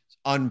Jr. is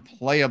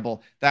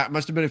unplayable? That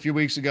must have been a few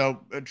weeks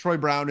ago. Troy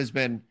Brown has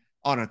been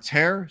on a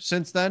tear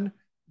since then.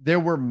 There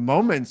were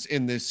moments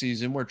in this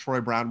season where Troy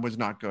Brown was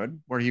not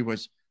good, where he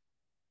was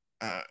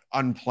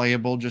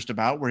unplayable just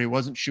about, where he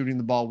wasn't shooting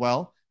the ball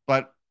well.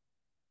 But,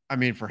 I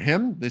mean, for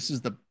him, this is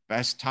the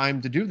best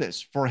time to do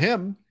this for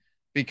him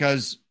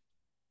because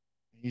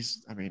he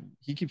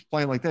keeps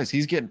playing like this.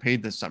 He's getting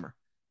paid this summer.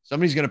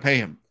 Somebody's going to pay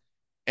him.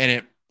 And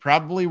it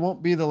probably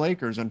won't be the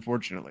Lakers,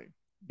 unfortunately.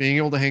 Being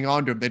able to hang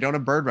on to him. They don't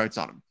have bird rights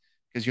on him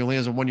because he only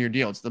has a one-year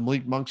deal. It's the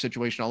Malik Monk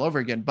situation all over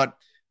again. But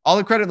all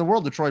the credit in the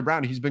world to Troy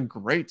Brown. He's been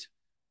great.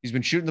 He's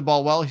been shooting the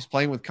ball well. He's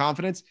playing with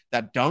confidence.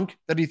 That dunk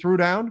that he threw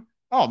down,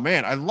 oh,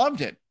 man, I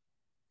loved it.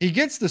 He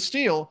gets the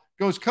steal,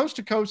 goes coast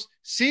to coast,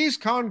 sees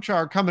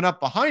Conchar coming up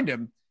behind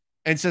him,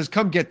 and says,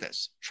 come get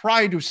this.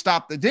 Try to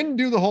stop. Didn't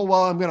do the whole,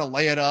 well, I'm going to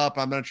lay it up.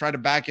 I'm going to try to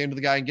back into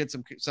the guy and get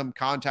some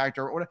contact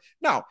or whatever.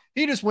 No,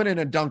 he just went in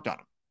and dunked on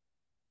him.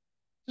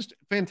 Just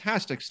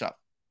fantastic stuff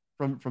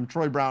from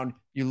Troy Brown.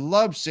 You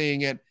love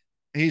seeing it.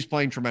 He's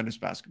playing tremendous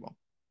basketball.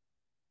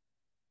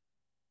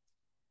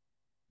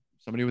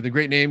 Somebody with a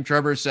great name,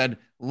 Trevor, said,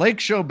 Lake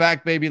Show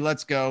back, baby.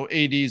 Let's go.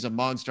 AD's a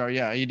monster.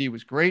 Yeah, AD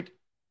was great.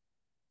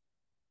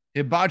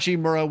 Hibachi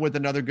Murrow with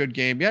another good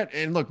game. Yeah,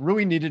 and look,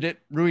 Rui needed it.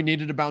 Rui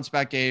needed a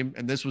bounce-back game,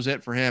 and this was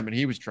it for him, and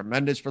he was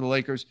tremendous for the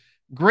Lakers.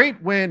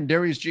 Great win,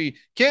 Darius G.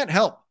 Can't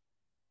help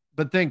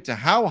but think to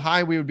how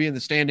high we would be in the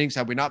standings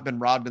had we not been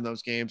robbed in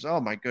those games. Oh,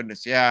 my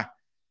goodness, yeah.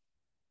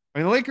 I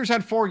mean, the Lakers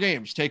had 4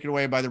 games taken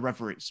away by the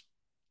referees.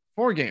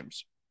 4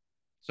 games.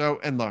 So,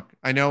 and look,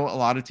 I know a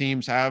lot of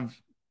teams have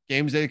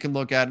games they can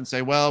look at and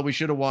say, well, we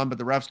should have won, but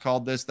the refs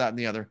called this, that, and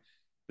the other.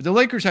 But the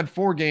Lakers had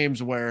 4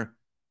 games where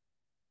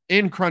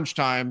in crunch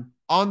time,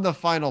 on the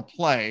final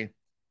play,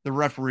 the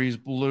referees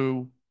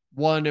blew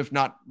one, if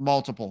not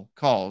multiple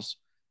calls.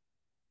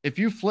 If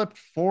you flipped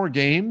 4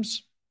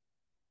 games,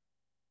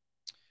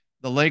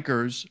 the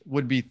Lakers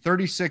would be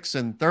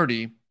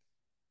 36-30.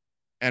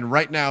 And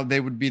right now they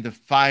would be the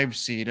 5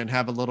 seed and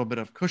have a little bit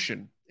of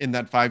cushion in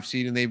that 5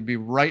 seed. And they'd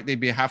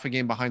be half a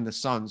game behind the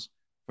Suns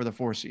for the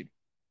 4 seed.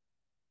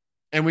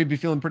 And we'd be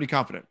feeling pretty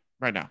confident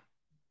right now.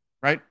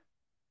 Right?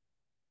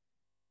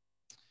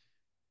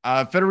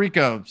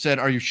 Federico said,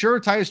 are you sure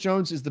Tyus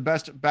Jones is the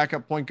best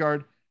backup point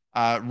guard?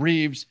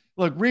 Reeves.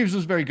 Look, Reeves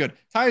was very good.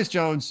 Tyus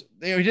Jones,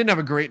 he didn't have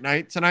a great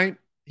night tonight.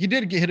 He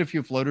did hit a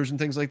few floaters and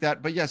things like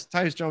that. But yes,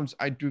 Tyus Jones,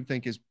 I do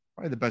think is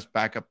probably the best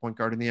backup point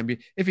guard in the NBA.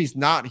 If he's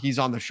not, he's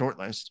on the short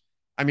list.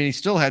 I mean, he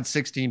still had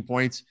 16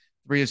 points,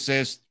 3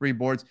 assists, 3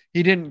 boards.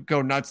 He didn't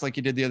go nuts like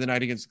he did the other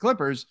night against the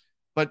Clippers,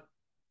 but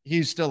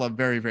he's still a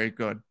very, very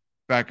good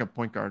backup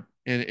point guard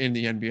in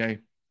the NBA.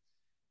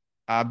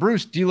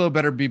 Bruce, D'Lo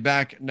better be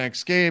back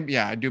next game.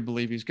 Yeah, I do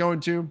believe he's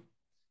going to.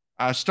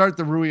 Start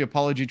the Rui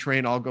apology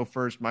train. I'll go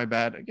first. My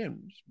bad.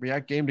 Again, just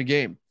react game to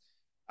game.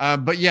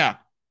 But yeah,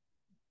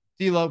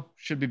 D'Lo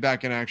should be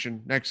back in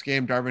action next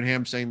game. Darvin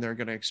Ham saying they're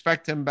going to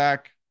expect him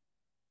back.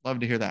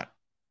 Love to hear that.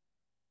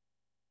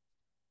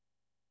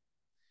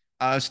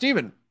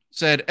 Steven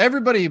said,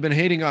 everybody been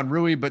hating on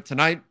Rui, but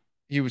tonight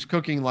he was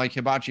cooking like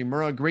Hibachi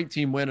Murrow. Great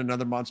team win.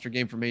 Another monster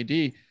game from AD.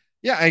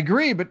 Yeah, I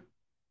agree, but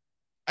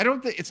I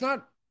don't think it's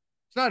not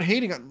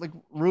hating on, like,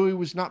 Rui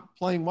was not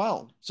playing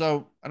well.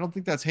 So I don't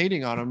think that's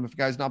hating on him if a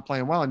guy's not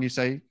playing well and you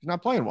say he's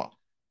not playing well.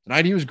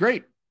 Tonight he was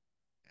great.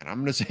 And I'm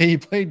going to say he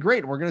played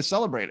great. We're going to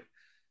celebrate it.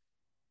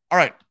 All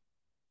right,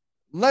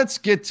 let's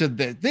get to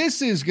this.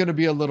 This is going to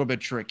be a little bit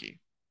tricky.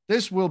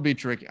 This will be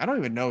tricky. I don't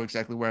even know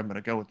exactly where I'm going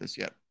to go with this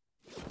yet.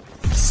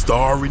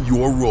 Star in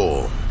your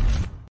role.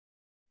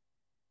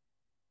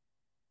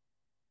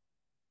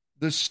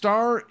 The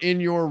Star in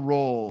Your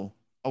Role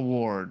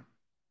award.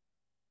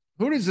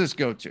 Who does this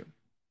go to?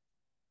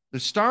 The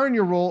Star in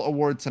Your Role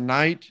award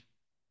tonight.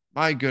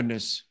 My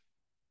goodness.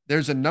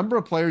 There's a number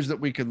of players that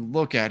we could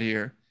look at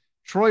here.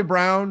 Troy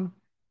Brown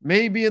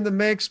may be in the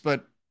mix,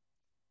 but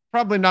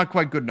probably not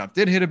quite good enough.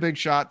 Did hit a big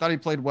shot. Thought he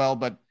played well,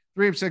 but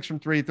 3 of 6 from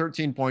 3,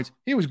 13 points.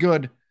 He was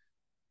good.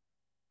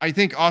 I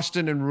think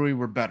Austin and Rui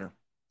were better.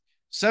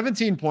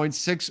 17 points,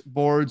 6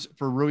 boards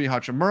for Rui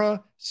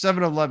Hachimura,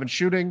 7 of 11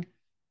 shooting.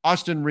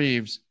 Austin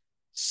Reeves,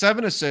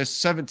 7 assists,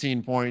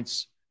 17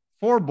 points,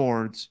 4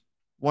 boards,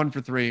 1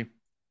 for 3,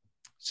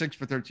 6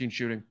 for 13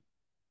 shooting.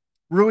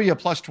 Rui a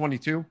plus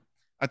 22.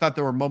 I thought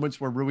there were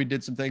moments where Rui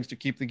did some things to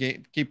keep the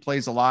game, keep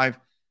plays alive.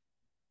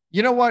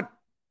 You know what?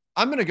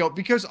 I'm going to go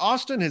because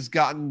Austin has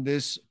gotten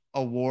this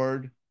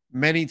award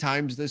many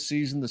times this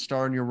season, the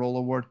Star in Your Role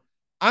award.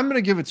 I'm going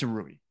to give it to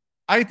Rui.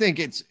 I think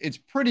it's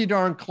pretty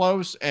darn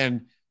close.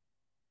 And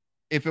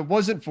if it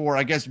wasn't for,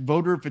 I guess,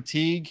 voter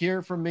fatigue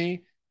here from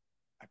me,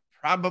 I'd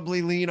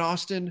probably lean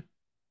Austin.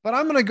 But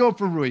I'm going to go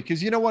for Rui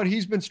because you know what?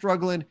 He's been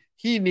struggling.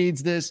 He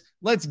needs this.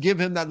 Let's give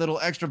him that little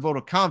extra vote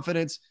of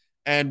confidence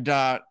and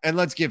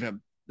let's give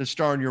him the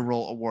Star in Your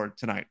Role award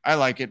tonight. I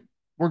like it.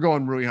 We're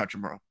going Rui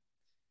Hachimura.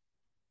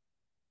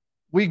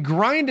 We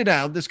grinded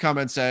out, this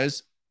comment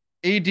says,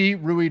 AD,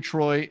 Rui,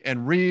 Troy,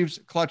 and Reeves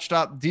clutched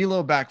up.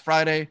 D'Lo back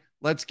Friday.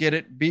 Let's get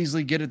it.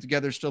 Beasley, get it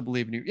together. Still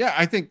believe in you. Yeah,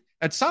 I think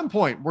at some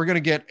point we're going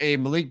to get a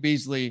Malik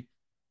Beasley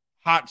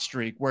hot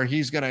streak where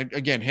he's going to,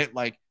 again, hit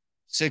like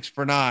 6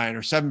 for 9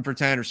 or 7 for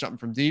 10 or something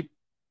from deep,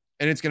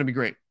 and it's going to be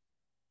great.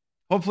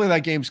 Hopefully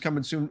that game's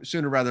coming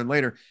sooner rather than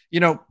later.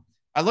 You know,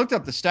 I looked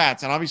up the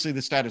stats, and obviously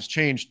the stat has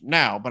changed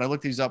now, but I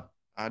looked these up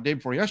day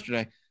before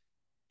yesterday,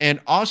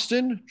 and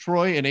Austin,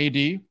 Troy, and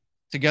AD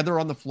together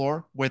on the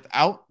floor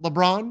without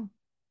LeBron,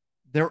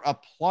 they're a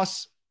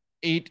plus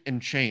 8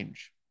 and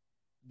change.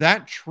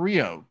 That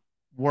trio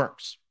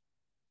works.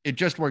 It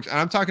just works. And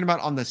I'm talking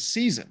about on the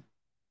season,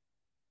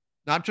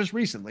 not just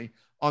recently,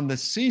 on the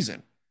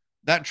season.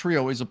 That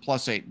trio is a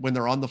plus 8 when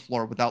they're on the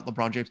floor without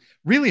LeBron James.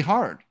 Really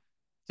hard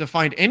to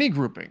find any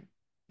grouping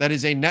that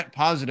is a net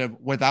positive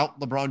without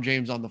LeBron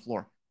James on the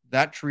floor.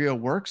 That trio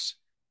works.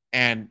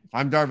 And if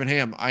I'm Darvin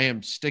Ham, I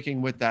am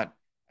sticking with that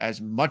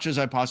as much as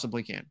I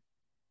possibly can.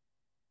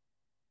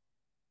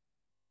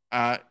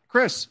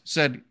 Chris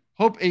said,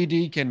 hope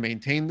AD can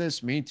maintain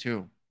this. Me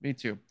too.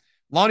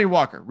 Lonnie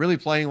Walker, really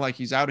playing like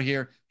he's out of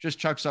here, just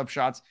chucks up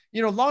shots.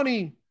 You know,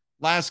 Lonnie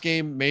last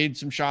game made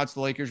some shots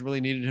the Lakers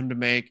really needed him to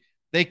make.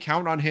 They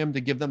count on him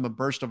to give them a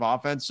burst of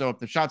offense. So if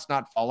the shot's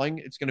not falling,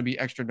 it's going to be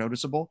extra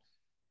noticeable.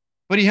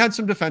 But he had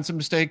some defensive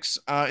mistakes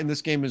in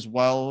this game as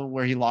well,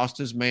 where he lost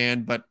his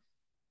man. But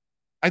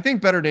I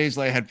think better days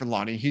lay ahead for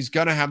Lonnie. He's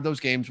going to have those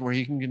games where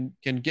he can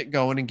get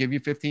going and give you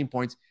 15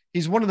 points.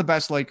 He's one of the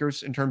best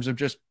Lakers in terms of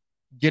just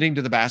getting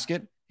to the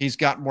basket. He's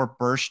got more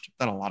burst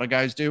than a lot of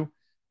guys do.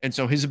 And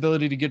so his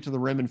ability to get to the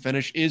rim and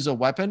finish is a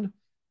weapon,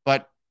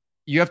 but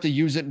you have to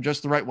use it in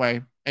just the right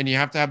way. And you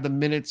have to have the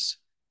minutes.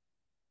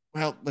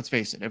 Well, let's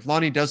face it. If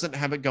Lonnie doesn't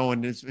have it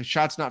going, his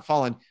shot's not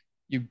falling,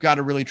 you've got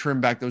to really trim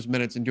back those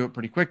minutes and do it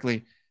pretty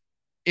quickly.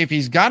 If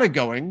he's got it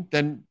going,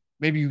 then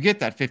maybe you get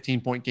that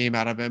 15-point game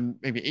out of him,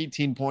 maybe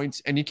 18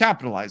 points, and you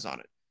capitalize on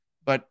it.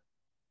 But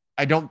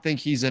I don't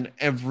think he's an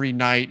every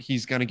night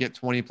he's going to get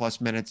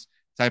 20-plus minutes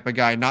type of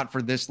guy, not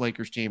for this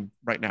Lakers team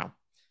right now.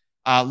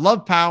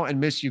 Love Pau and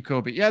miss you,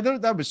 Kobe. Yeah,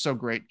 that was so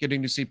great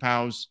getting to see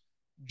Pau's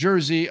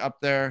jersey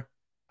up there.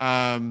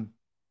 That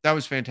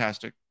was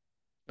fantastic.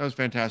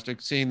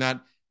 Seeing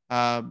that.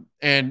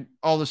 And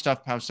all the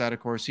stuff Pau said, of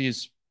course,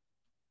 he's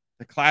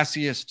the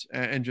classiest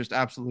and just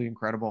absolutely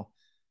incredible.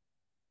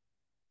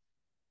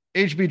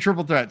 HB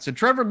Triple Threat said,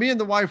 Trevor, me and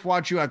the wife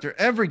watch you after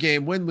every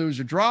game, win, lose,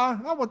 or draw.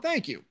 Oh, well,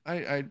 thank you. I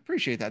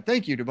appreciate that.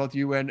 Thank you to both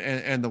you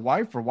and the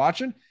wife for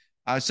watching.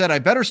 I said, I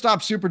better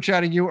stop super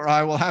chatting you or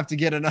I will have to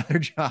get another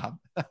job.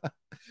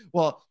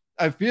 Well,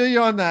 I feel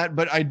you on that,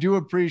 but I do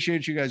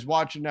appreciate you guys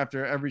watching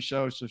after every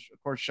show. So,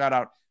 of course, shout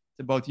out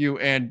to both you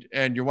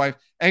and your wife.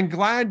 And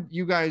glad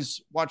you guys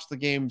watch the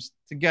games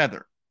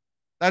together.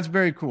 That's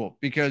very cool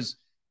because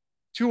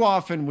too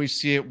often we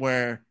see it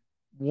where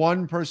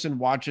one person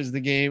watches the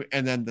game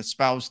and then the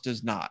spouse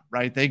does not,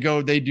 right? They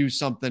do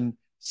something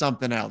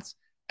else.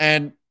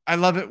 And I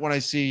love it when I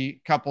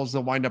see couples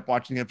that wind up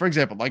watching it. For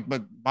example, like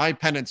my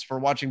penance for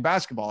watching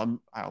basketball,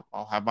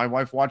 I'll have my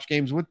wife watch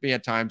games with me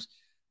at times,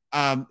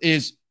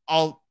 is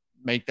I'll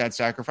make that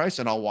sacrifice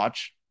and I'll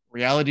watch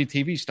reality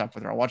TV stuff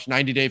with her. I'll watch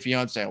 90 Day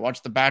Fiance. I'll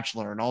watch The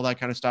Bachelor and all that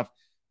kind of stuff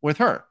with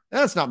her.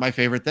 And that's not my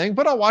favorite thing,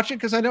 but I'll watch it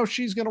because I know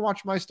she's going to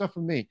watch my stuff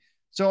with me.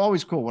 So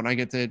always cool when I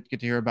get to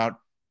hear about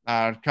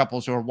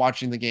couples who are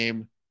watching the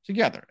game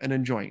together and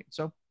enjoying it.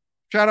 So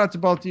shout out to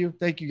both of you.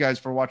 Thank you guys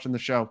for watching the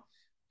show.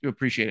 Do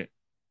appreciate it.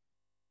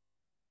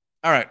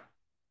 All right.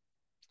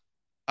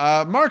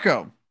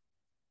 Marco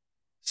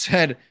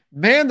said,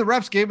 man, the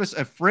refs gave us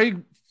a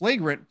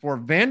flagrant for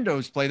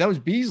Vando's play. That was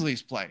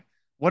Beasley's play.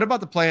 What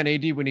about the play on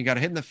AD when he got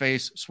hit in the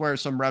face? Swear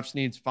some refs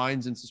needs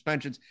fines and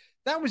suspensions.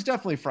 That was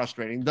definitely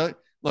frustrating.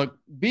 Look,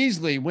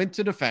 Beasley went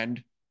to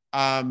defend.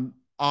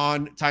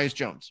 on Tyus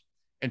Jones.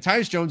 And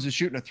Tyus Jones is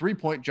shooting a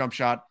 3-point jump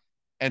shot,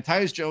 and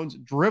Tyus Jones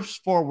drifts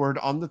forward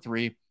on the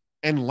 3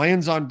 and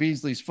lands on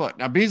Beasley's foot.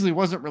 Now, Beasley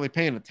wasn't really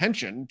paying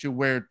attention to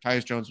where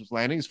Tyus Jones was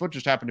landing. His foot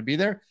just happened to be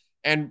there.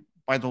 And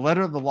by the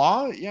letter of the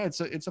law, yeah,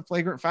 it's a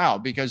flagrant foul,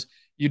 because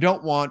you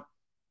don't want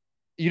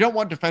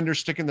defenders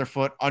sticking their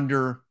foot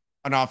under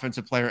an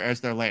offensive player as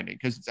they're landing,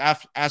 because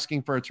it's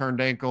asking for a turned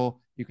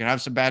ankle. You can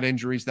have some bad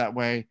injuries that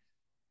way.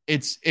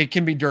 It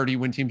can be dirty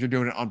when teams are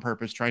doing it on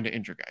purpose, trying to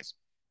injure guys.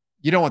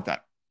 You don't want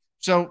that.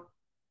 So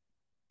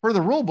per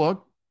the rule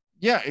book,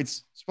 yeah,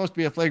 it's supposed to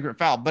be a flagrant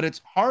foul, but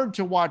it's hard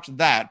to watch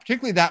that,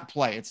 particularly that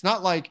play. It's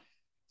not like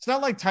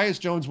Tyus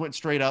Jones went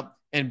straight up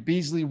and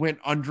Beasley went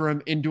under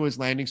him into his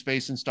landing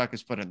space and stuck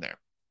his foot in there.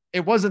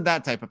 It wasn't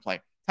that type of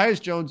play.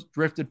 Tyus Jones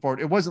drifted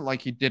forward. It wasn't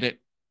like he did it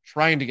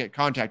trying to get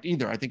contact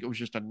either. I think it was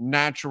just a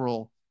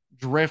natural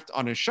drift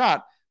on his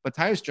shot, but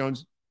Tyus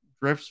Jones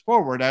drifts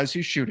forward as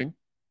he's shooting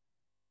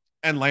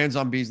and lands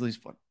on Beasley's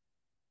foot.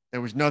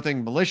 There was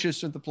nothing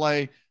malicious in the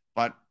play,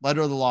 but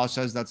letter of the law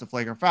says that's a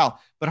flagrant foul.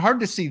 But hard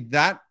to see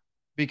that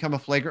become a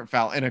flagrant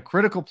foul in a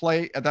critical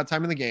play at that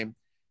time in the game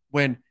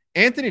when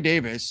Anthony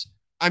Davis,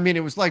 I mean,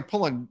 it was like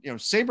pulling,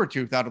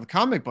 Sabretooth out of the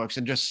comic books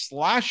and just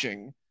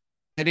slashing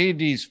at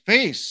AD's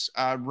face.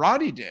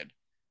 Roddy did.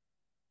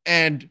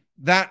 And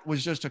that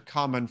was just a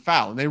common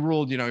foul. And they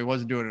ruled, he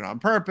wasn't doing it on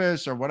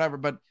purpose or whatever.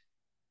 But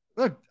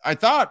look, I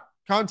thought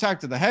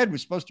contact to the head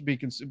was supposed to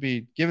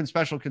be given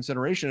special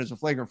consideration as a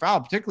flagrant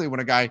foul, particularly when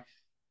a guy,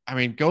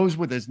 goes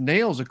with his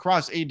nails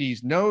across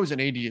AD's nose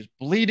and AD is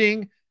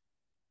bleeding.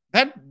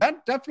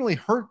 That definitely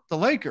hurt the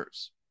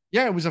Lakers.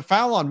 Yeah, it was a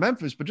foul on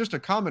Memphis, but just a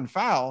common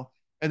foul.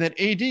 And then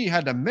AD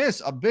had to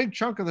miss a big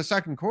chunk of the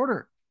second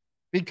quarter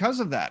because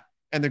of that.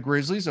 And the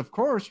Grizzlies, of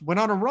course, went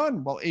on a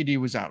run while AD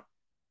was out.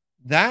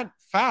 That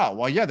foul,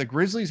 well, yeah, the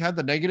Grizzlies had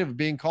the negative of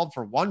being called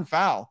for one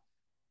foul,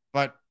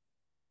 but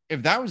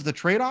if that was the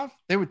trade-off,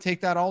 they would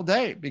take that all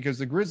day, because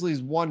the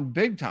Grizzlies won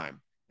big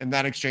time in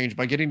that exchange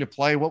by getting to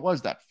play, what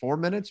was that, 4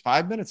 minutes,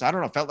 5 minutes? I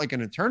don't know, it felt like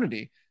an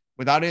eternity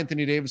without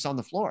Anthony Davis on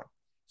the floor.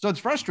 So it's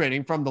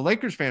frustrating from the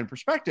Lakers fan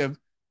perspective,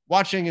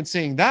 watching and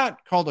seeing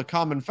that called a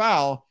common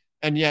foul,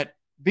 and yet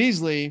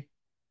Beasley,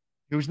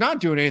 who's not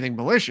doing anything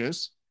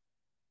malicious,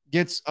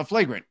 gets a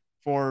flagrant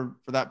for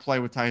that play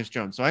with Tyus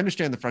Jones. So I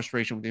understand the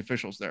frustration with the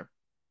officials there.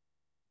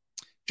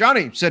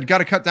 Johnny said, got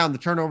to cut down the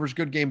turnovers.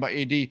 Good game by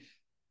AD.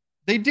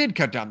 They did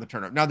cut down the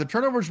turnover. Now, the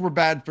turnovers were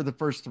bad for the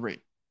first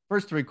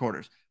three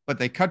quarters, but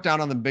they cut down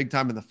on them big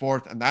time in the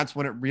fourth, and that's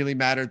when it really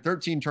mattered.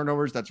 13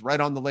 turnovers. That's right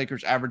on the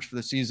Lakers' average for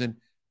the season.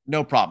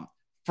 No problem.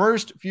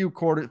 First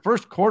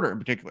quarter in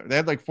particular, they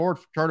had like 4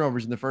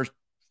 turnovers in the first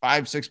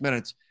 5-6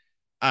 minutes.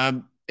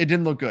 It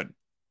didn't look good,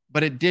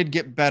 but it did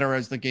get better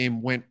as the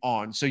game went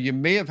on. So you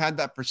may have had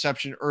that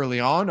perception early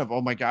on of,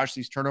 oh my gosh,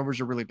 these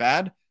turnovers are really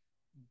bad,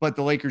 but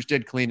the Lakers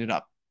did clean it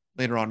up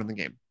later on in the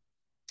game.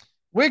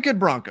 Wicked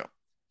Bronco.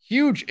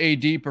 Huge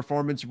AD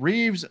performance.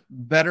 Reeves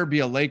better be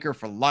a Laker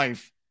for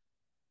life.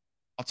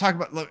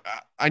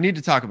 I need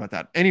to talk about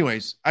that.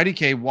 Anyways,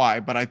 IDK, why?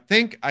 But I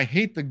think I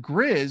hate the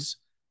Grizz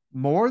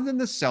more than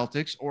the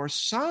Celtics or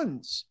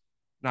Suns.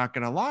 Not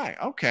going to lie.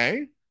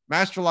 Okay.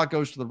 Master Lock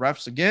goes to the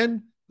refs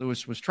again.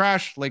 Lewis was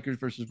trash. Lakers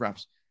versus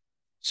refs.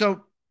 So, a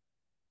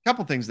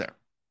couple things there.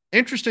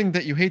 Interesting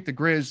that you hate the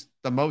Grizz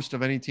the most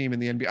of any team in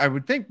the NBA. I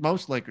would think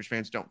most Lakers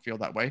fans don't feel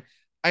that way.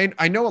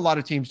 I know a lot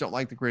of teams don't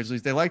like the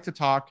Grizzlies. They like to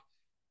talk.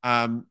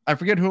 I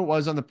forget who it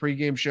was on the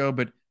pregame show,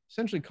 but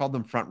essentially called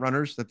them front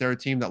runners, that they're a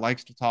team that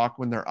likes to talk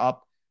when they're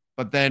up,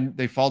 but then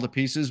they fall to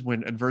pieces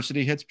when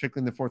adversity hits,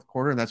 particularly in the fourth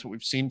quarter. And that's what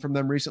we've seen from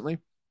them recently.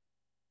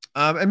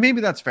 And maybe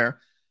that's fair.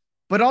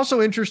 But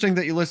also interesting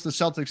that you list the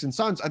Celtics and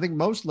Suns. I think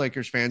most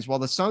Lakers fans, while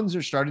the Suns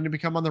are starting to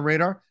become on the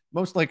radar,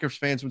 most Lakers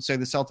fans would say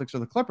the Celtics or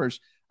the Clippers.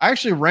 I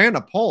actually ran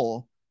a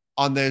poll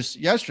on this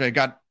yesterday.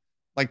 Got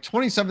like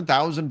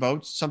 27,000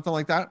 votes, something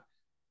like that,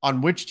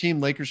 on which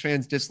team Lakers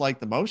fans dislike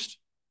the most.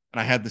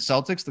 And I had the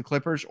Celtics, the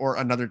Clippers, or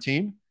another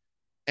team.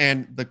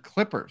 And the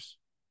Clippers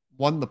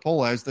won the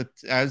poll as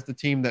the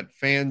team that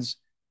fans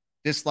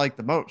dislike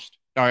the most.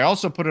 Now, I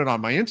also put it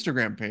on my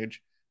Instagram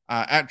page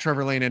at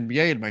Trevor Lane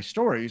NBA in my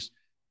stories,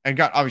 and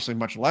got obviously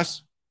much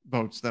less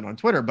votes than on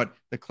Twitter, but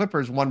the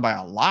Clippers won by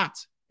a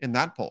lot in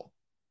that poll.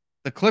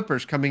 The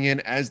Clippers coming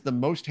in as the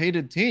most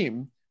hated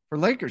team for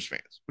Lakers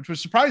fans, which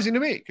was surprising to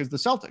me because the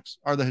Celtics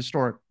are the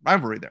historic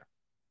rivalry there.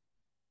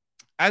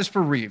 As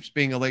for Reeves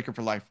being a Laker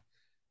for life,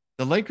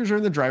 the Lakers are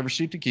in the driver's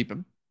seat to keep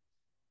him.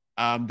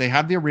 They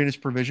have the arenas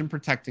provision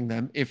protecting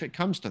them if it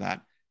comes to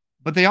that,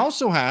 but they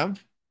also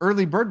have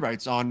early bird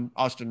rights on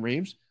Austin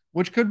Reeves,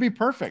 which could be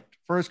perfect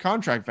for his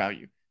contract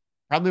value.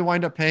 Probably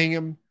wind up paying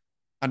him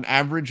an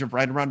average of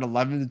right around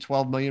 11 to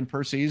 12 million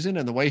per season.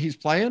 And the way he's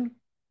playing,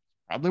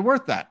 probably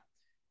worth that.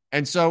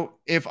 And so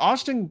if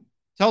Austin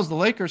tells the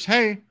Lakers,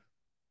 hey,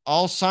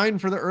 I'll sign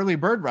for the early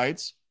bird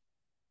rights.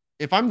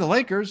 If I'm the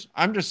Lakers,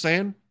 I'm just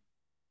saying,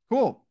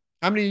 cool.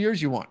 How many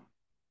years you want?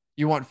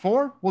 You want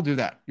 4? We'll do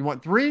that. You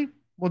want 3?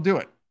 We'll do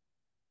it.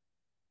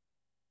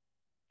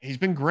 He's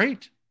been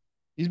great.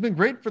 He's been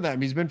great for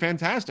them. He's been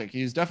fantastic.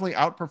 He's definitely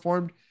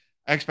outperformed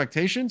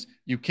expectations,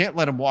 you can't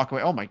let him walk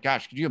away. Oh my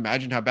gosh, could you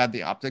imagine how bad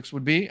the optics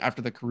would be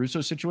after the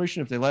Caruso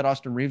situation if they let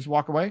Austin Reeves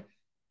walk away?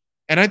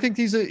 And I think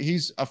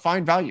he's a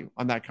fine value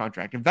on that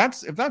contract. If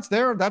that's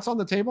there, if that's on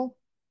the table,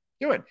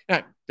 do it.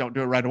 Now, don't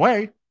do it right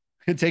away.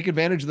 Take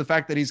advantage of the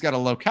fact that he's got a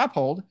low cap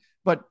hold,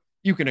 but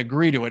you can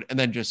agree to it and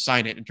then just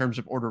sign it in terms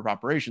of order of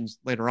operations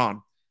later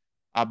on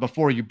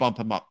before you bump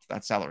him up to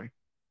that salary.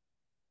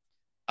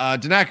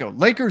 Danako,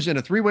 Lakers in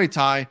a 3-way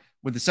tie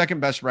with the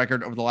second best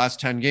record over the last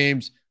 10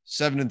 games,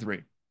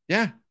 7-3.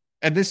 Yeah.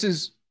 And this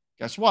is,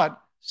 guess what?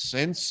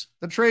 Since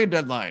the trade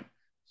deadline.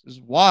 This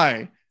is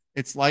why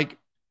it's like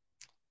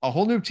a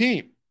whole new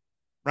team,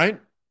 right?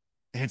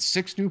 They had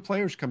 6 new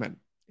players come in.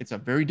 It's a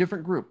very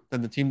different group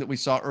than the team that we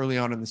saw early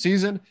on in the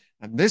season.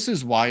 And this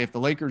is why if the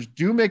Lakers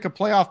do make a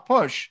playoff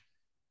push,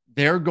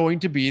 they're going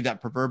to be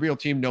that proverbial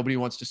team nobody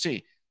wants to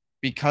see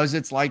because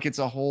it's like it's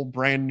a whole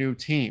brand new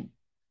team.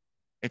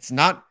 It's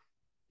not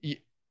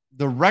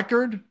the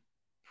record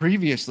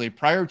previously,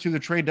 prior to the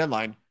trade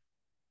deadline,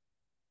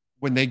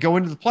 when they go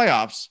into the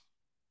playoffs,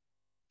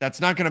 that's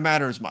not going to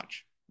matter as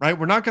much, right?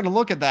 We're not going to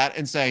look at that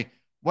and say,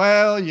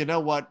 well, you know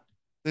what?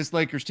 This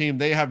Lakers team,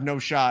 they have no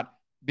shot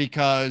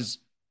because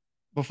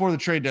before the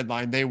trade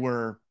deadline, they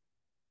were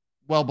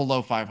well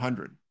below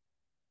 500.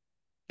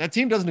 That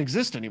team doesn't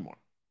exist anymore.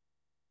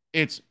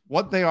 It's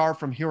what they are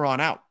from here on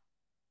out.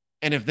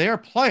 And if they're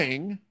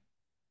playing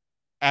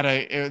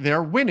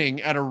they're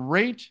winning at a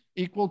rate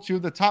equal to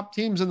the top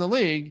teams in the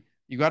league,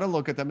 you got to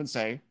look at them and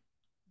say,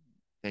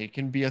 they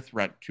can be a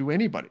threat to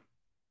anybody.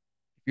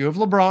 If you have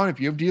LeBron, if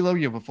you have D'Lo,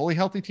 you have a fully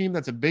healthy team.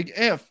 That's a big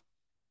if.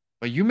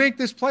 But you make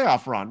this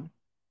playoff run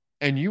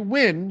and you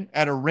win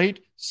at a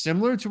rate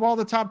similar to all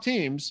the top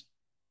teams,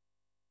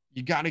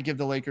 you got to give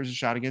the Lakers a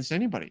shot against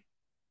anybody.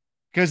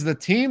 Because the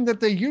team that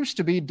they used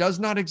to be does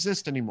not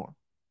exist anymore.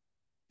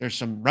 There's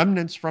some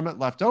remnants from it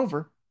left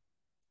over,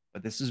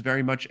 but this is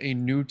very much a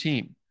new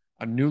team,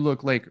 a new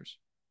look Lakers.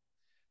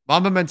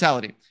 Mamba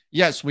mentality.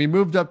 Yes, we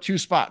moved up 2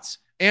 spots.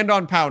 And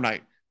on Pow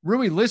Night,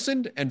 Rui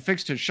listened and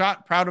fixed his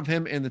shot. Proud of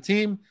him and the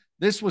team.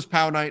 This was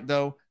Pow Night,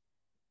 though.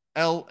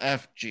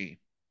 LFG.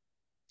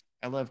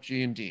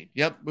 LFG indeed.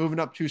 Yep, moving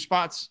up 2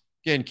 spots.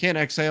 Again, can't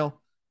exhale.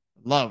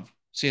 Love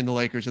seeing the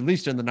Lakers, at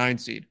least in the 9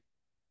 seed.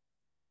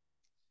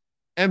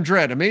 M.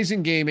 Dread,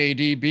 amazing game,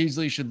 AD.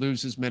 Beasley should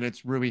lose his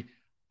minutes. Rui.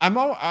 I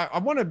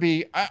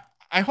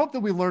hope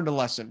that we learned a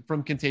lesson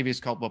from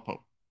Kentavious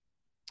Caldwell-Pope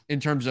in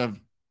terms of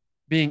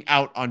being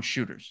out on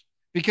shooters.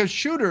 Because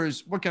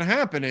shooters, what can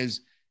happen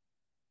is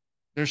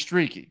they're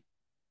streaky.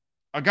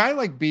 A guy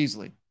like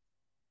Beasley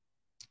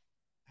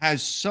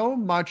has so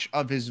much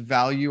of his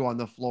value on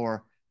the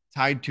floor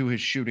tied to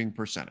his shooting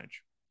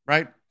percentage,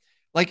 right?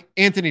 Like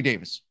Anthony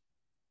Davis.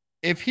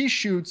 If he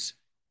shoots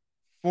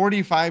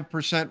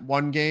 45%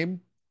 one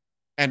game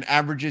and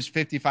averages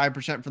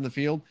 55% from the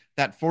field,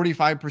 that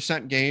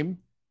 45% game,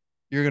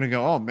 you're going to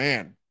go, oh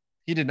man,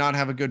 he did not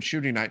have a good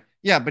shooting night.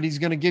 Yeah, but he's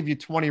going to give you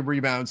 20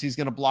 rebounds. He's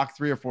going to block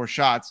 3 or 4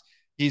 shots.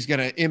 He's going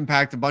to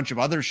impact a bunch of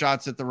other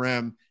shots at the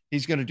rim.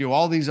 He's going to do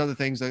all these other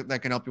things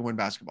that can help you win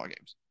basketball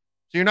games.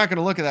 So you're not going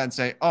to look at that and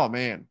say, oh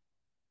man,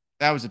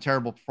 that was a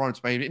terrible performance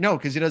by AD. No,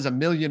 because he does a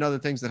million other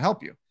things that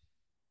help you.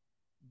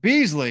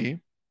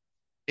 Beasley,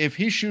 if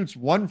he shoots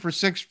 1 for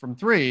 6 from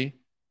 3,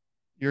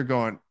 you're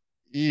going,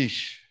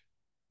 eesh,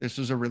 this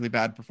was a really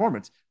bad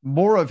performance.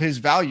 More of his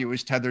value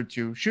is tethered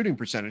to shooting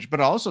percentage. But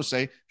I'll also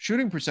say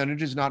shooting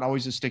percentage is not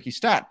always a sticky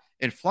stat.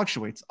 It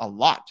fluctuates a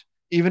lot,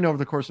 even over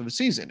the course of a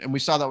season. And we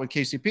saw that with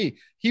KCP.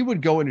 He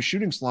would go into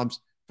shooting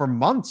slumps for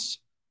months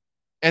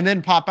and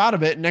then pop out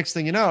of it. Next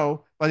thing you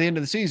know, by the end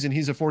of the season,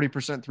 he's a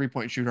 40%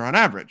 three-point shooter on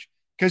average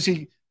because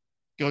he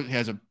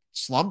has a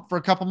slump for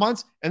a couple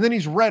months and then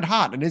he's red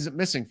hot and isn't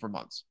missing for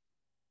months.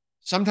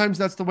 Sometimes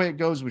that's the way it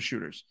goes with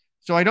shooters.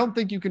 So I don't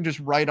think you can just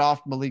write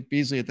off Malik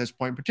Beasley at this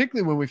point,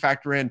 particularly when we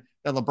factor in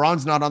that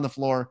LeBron's not on the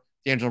floor,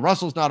 D'Angelo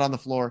Russell's not on the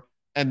floor,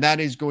 and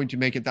that is going to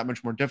make it that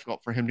much more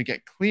difficult for him to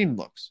get clean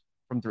looks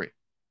from 3.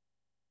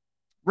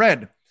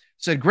 Red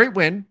said, great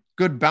win,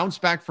 good bounce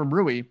back from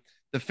Rui.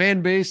 The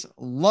fan base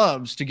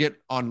loves to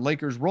get on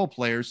Lakers role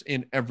players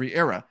in every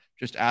era.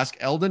 Just ask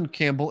Eldon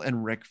Campbell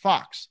and Rick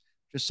Fox.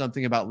 Just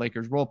something about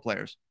Lakers role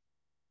players.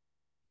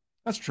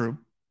 That's true.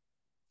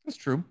 That's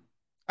true.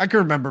 I can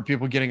remember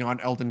people getting on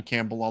Eldon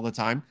Campbell all the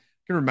time.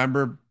 I can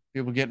remember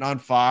people getting on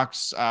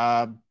Fox,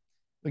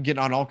 getting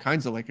on all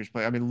kinds of Lakers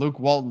players. I mean, Luke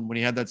Walton, when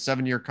he had that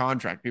 7-year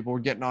contract, people were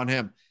getting on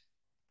him.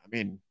 I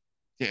mean,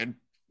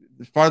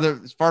 as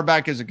far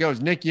back as it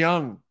goes, Nick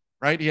Young,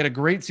 right? He had a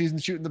great season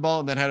shooting the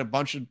ball and then had a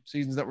bunch of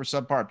seasons that were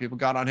subpar. People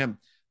got on him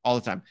all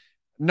the time.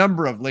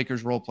 Number of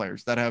Lakers role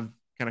players that have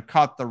kind of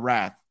caught the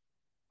wrath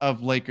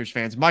of Lakers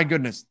fans. My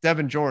goodness,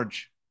 Devin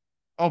George.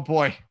 Oh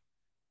boy.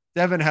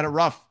 Devin had it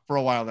rough for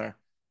a while there.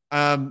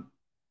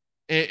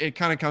 It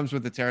kind of comes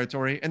with the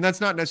territory, and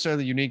that's not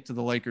necessarily unique to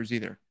the Lakers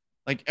either.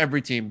 Like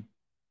every team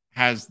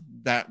has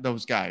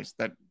those guys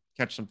that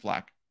catch some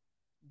flack.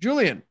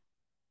 Julian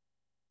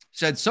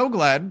said, so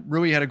glad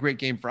Rui had a great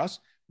game for us.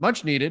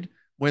 Much needed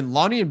when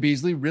Lonnie and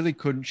Beasley really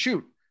couldn't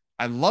shoot.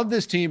 I love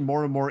this team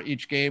more and more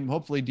each game.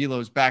 Hopefully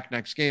D'Lo's back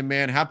next game,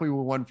 man. Happy we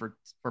won for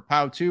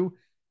Pau too.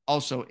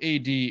 Also,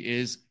 AD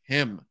is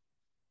him.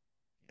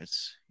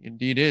 Yes,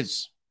 indeed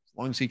is. As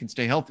long as he can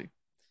stay healthy.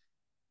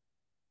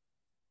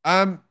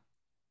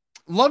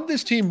 Love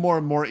this team more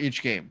and more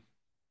each game.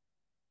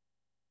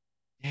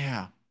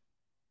 Yeah.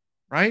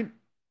 Right?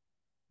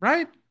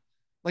 Right?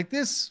 Like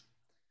this.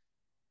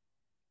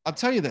 I'll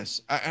tell you this.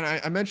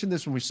 I mentioned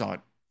this when we saw it.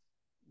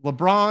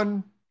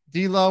 LeBron,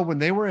 D'Lo, when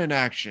they were in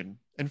action,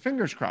 and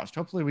fingers crossed,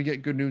 hopefully we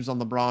get good news on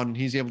LeBron and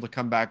he's able to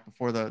come back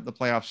before the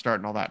playoffs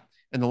start and all that.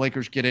 And the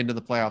Lakers get into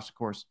the playoffs, of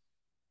course.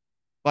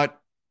 But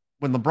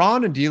when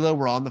LeBron and D'Lo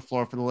were on the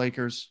floor for the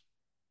Lakers,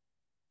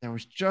 there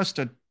was just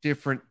a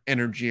different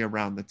energy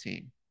around the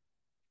team.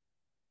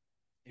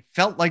 It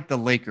felt like the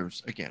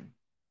Lakers again.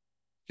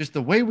 Just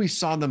the way we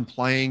saw them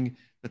playing,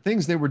 the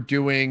things they were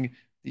doing,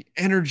 the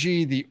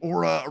energy, the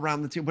aura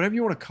around the team, whatever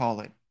you want to call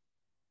it.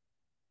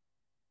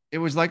 It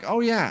was like, oh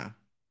yeah,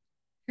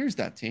 here's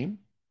that team.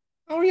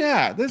 Oh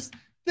yeah,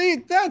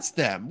 that's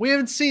them. We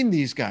haven't seen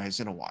these guys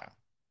in a while.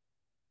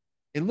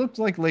 It looked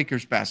like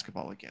Lakers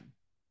basketball again.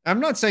 I'm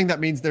not saying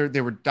that means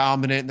they were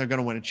dominant and they're going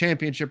to win a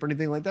championship or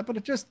anything like that, but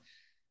it just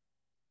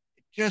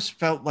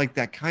felt like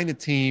that kind of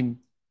team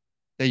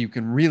that you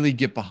can really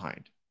get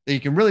behind, that you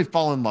can really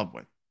fall in love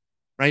with,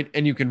 right?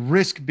 And you can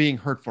risk being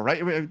hurt for,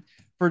 right?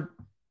 For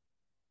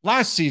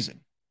last season,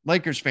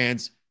 Lakers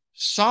fans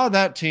saw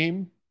that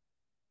team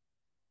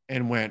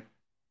and went,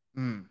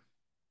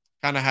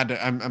 kind of had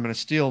to, I'm going to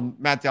steal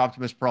Matt the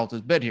Optimist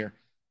Peralta's bit here,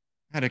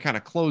 had to kind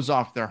of close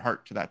off their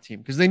heart to that team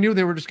because they knew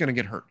they were just going to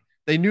get hurt.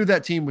 They knew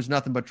that team was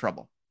nothing but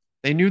trouble.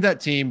 They knew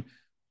that team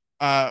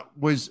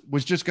was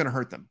just going to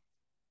hurt them.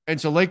 And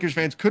so Lakers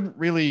fans couldn't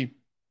really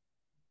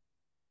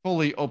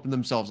fully open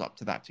themselves up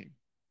to that team.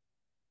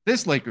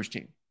 This Lakers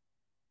team,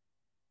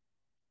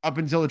 up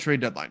until the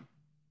trade deadline,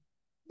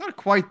 not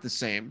quite the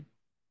same,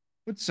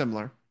 but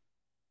similar.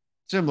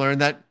 Similar in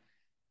that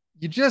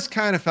you just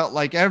kind of felt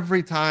like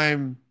every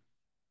time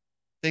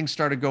things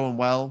started going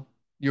well,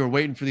 you were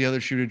waiting for the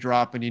other shoe to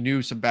drop and you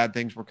knew some bad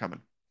things were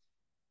coming.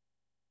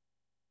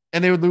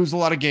 And they would lose a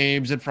lot of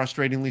games, and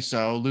frustratingly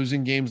so,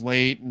 losing games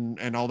late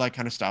and all that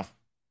kind of stuff.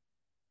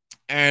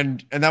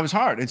 And that was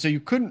hard. And so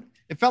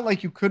it felt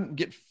like you couldn't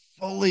get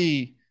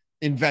fully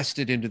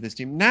invested into this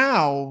team.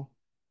 Now,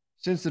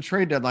 since the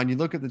trade deadline, you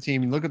look at the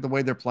team, you look at the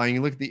way they're playing,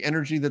 you look at the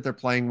energy that they're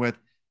playing with,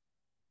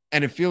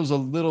 and it feels a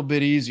little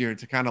bit easier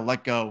to kind of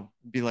let go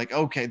and be like,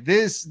 okay,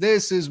 this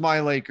is my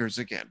Lakers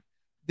again.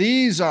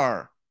 These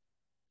are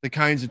the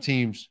kinds of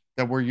teams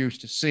that we're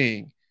used to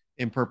seeing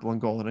in purple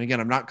and gold. And again,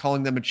 I'm not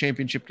calling them a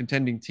championship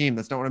contending team.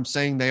 That's not what I'm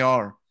saying they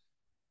are.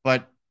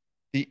 But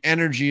the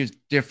energy is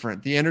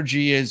different. The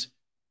energy is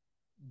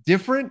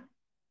different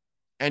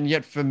and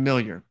yet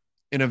familiar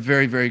in a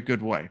very, very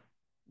good way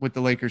with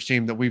the Lakers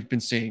team that we've been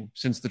seeing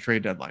since the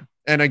trade deadline.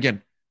 And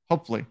again,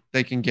 hopefully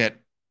they can get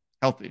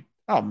healthy.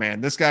 Oh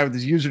man, this guy with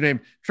his username,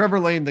 Trevor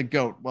Lane, the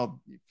GOAT.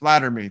 Well,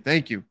 flatter me.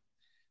 Thank you.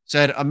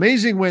 Said,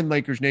 amazing win,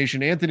 Lakers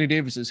Nation. Anthony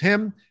Davis is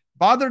him.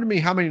 Bothered me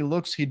how many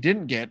looks he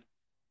didn't get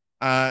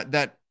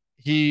that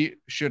he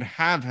should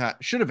have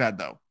had,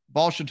 though.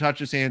 Ball should touch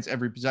his hands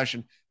every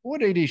possession.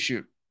 What AD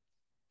shoot?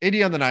 AD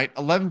on the night,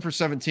 11 for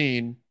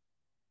 17.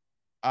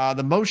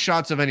 The most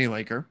shots of any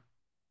Laker.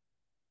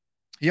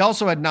 He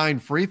also had 9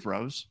 free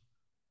throws.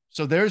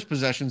 So there's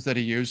possessions that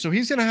he used. So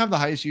he's going to have the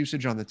highest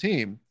usage on the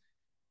team.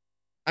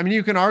 I mean,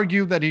 you can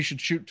argue that he should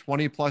shoot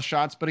 20 plus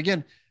shots. But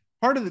again,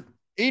 part of the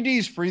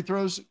AD's free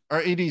throws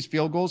or AD's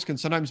field goals can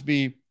sometimes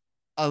be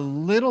a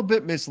little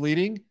bit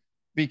misleading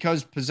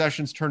because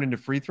possessions turn into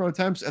free throw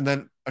attempts and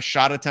then a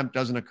shot attempt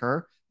doesn't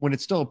occur when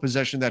it's still a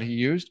possession that he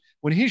used.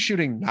 When he's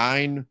shooting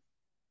 9,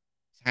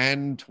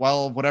 10,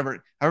 12,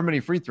 whatever, however many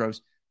free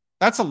throws,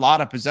 that's a lot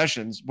of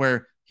possessions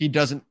where he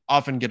doesn't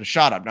often get a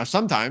shot up. Now,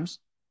 sometimes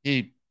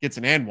he gets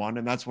an and one,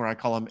 and that's where I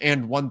call him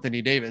and one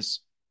Anthony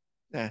Davis.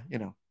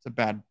 It's a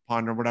bad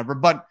pun or whatever,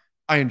 but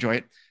I enjoy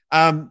it.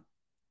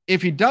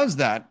 If he does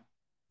that,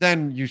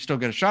 then you still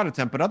get a shot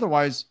attempt, but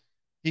otherwise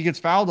he gets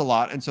fouled a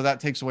lot, and so that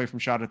takes away from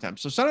shot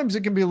attempts. So sometimes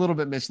it can be a little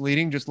bit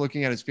misleading just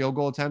looking at his field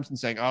goal attempts and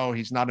saying, oh,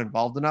 he's not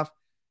involved enough.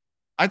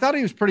 I thought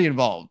he was pretty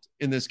involved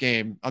in this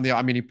game.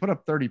 He put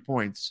up 30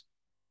 points.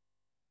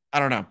 I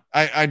don't know.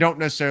 I don't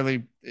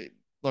necessarily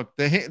look,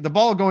 the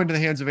ball going to the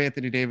hands of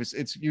Anthony Davis,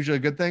 it's usually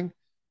a good thing.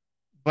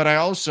 But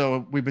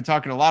we've been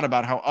talking a lot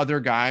about how other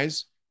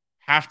guys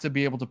have to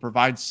be able to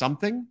provide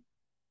something.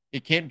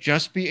 It can't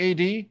just be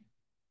AD.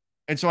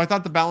 And so I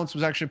thought the balance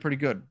was actually pretty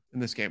good in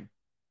this game.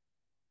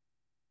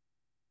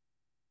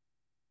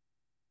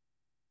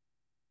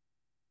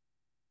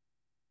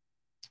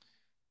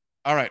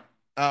 All right.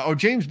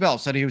 James Bell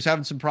said he was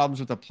having some problems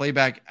with the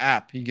playback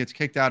app. He gets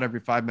kicked out every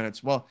 5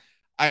 minutes. Well,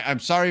 I'm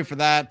sorry for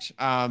that.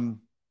 I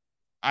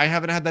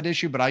haven't had that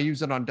issue, but I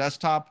use it on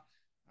desktop.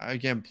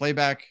 Again,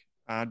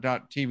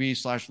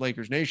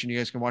 playback.tv/Lakers Nation. You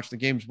guys can watch the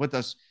games with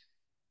us.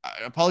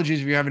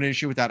 Apologies if you have an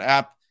issue with that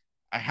app.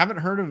 I haven't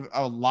heard of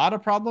a lot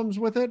of problems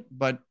with it,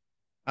 but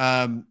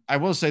I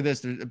will say this: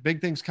 there's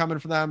big things coming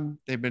for them.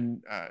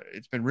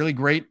 It's been really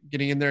great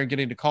getting in there and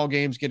getting to call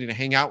games, getting to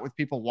hang out with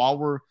people while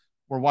we're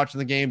watching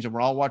the games, and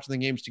we're all watching the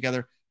games together.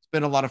 It's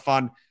been a lot of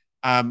fun.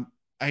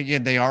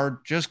 Again, they are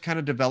just kind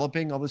of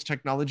developing all this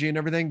technology and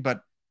everything,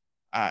 but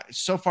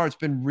so far it's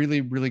been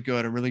really, really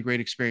good, a really great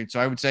experience. So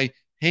I would say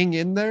hang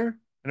in there.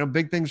 I know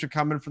big things are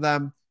coming for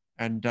them,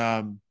 and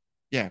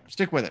yeah,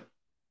 stick with it.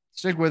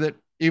 Stick with it,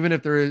 even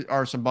if there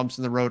are some bumps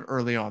in the road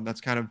early on.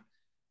 That's kind of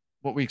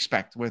what we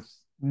expect with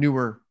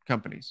newer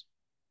companies.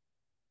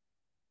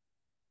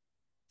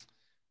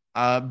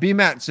 B.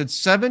 Matt said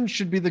 7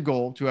 should be the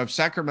goal to have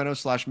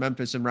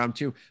Sacramento/Memphis in round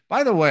 2.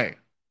 By the way,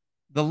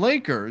 the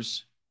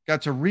Lakers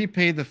got to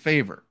repay the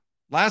favor.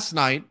 Last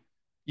night,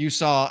 you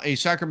saw a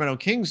Sacramento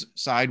Kings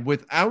side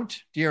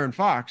without De'Aaron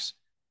Fox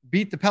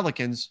beat the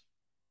Pelicans,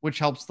 which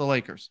helps the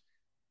Lakers.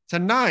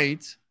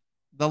 Tonight,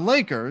 the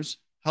Lakers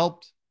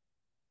helped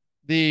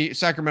the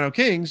Sacramento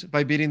Kings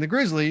by beating the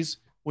Grizzlies,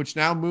 which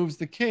now moves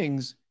the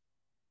Kings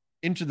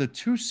into the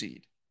 2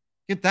 seed.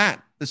 Get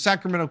that. The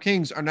Sacramento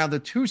Kings are now the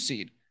 2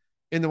 seed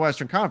in the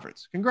Western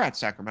Conference. Congrats,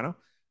 Sacramento.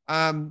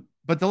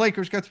 But the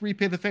Lakers got to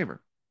repay the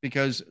favor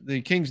because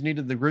the Kings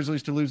needed the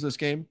Grizzlies to lose this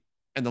game,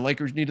 and the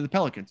Lakers needed the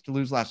Pelicans to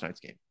lose last night's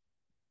game.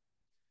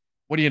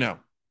 What do you know?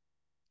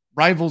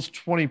 Rivals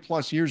 20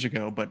 plus years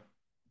ago, but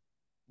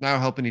now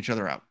helping each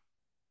other out.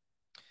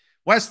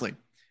 Wesley,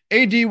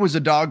 AD was a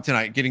dog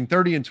tonight, getting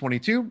 30 and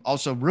 22.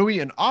 Also, Rui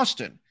and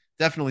Austin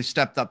definitely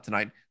stepped up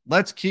tonight.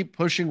 Let's keep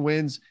pushing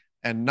wins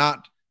and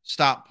not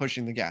stop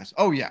pushing the gas.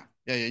 Oh, yeah.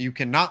 You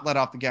cannot let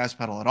off the gas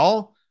pedal at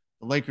all.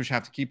 The Lakers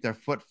have to keep their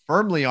foot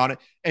firmly on it.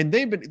 And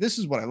this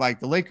is what I like.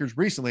 The Lakers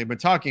recently have been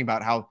talking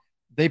about how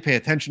they pay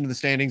attention to the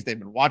standings. They've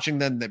been watching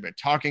them. They've been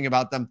talking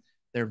about them.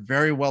 They're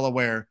very well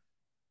aware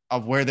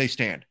of where they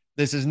stand.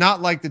 This is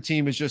not like the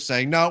team is just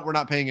saying, no, we're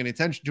not paying any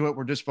attention to it.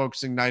 We're just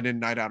focusing night in,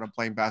 night out on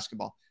playing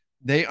basketball.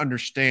 They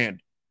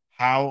understand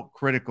how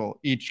critical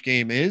each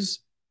game is.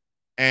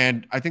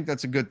 And I think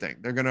that's a good thing.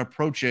 They're going to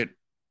approach it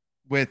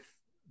with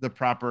the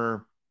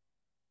proper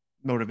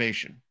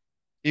motivation.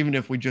 Even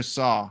if we just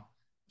saw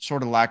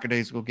sort of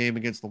lackadaisical game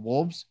against the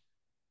Wolves,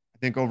 I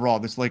think overall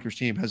this Lakers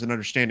team has an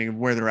understanding of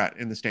where they're at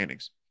in the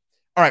standings.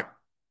 All right.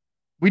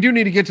 We do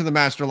need to get to the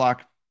Master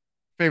Lock,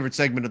 favorite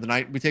segment of the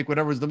night. We take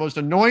whatever is the most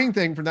annoying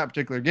thing from that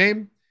particular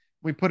game.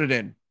 We put it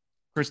in.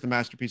 Chris the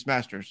Masterpiece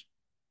Masters,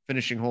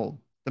 finishing hold.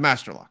 The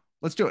Master Lock.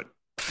 Let's do it.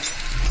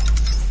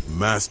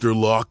 Master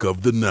Lock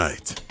of the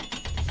night.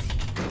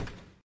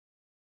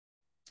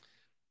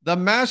 The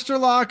Master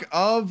Lock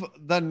of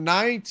the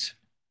night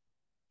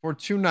for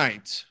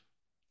tonight.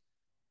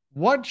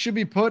 What should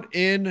be put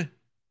in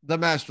the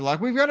Master Lock?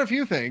 We've got a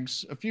few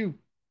things, a few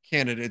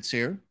candidates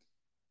here.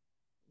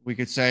 We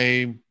could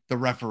say the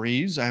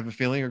referees, I have a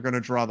feeling, are going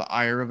to draw the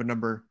ire of a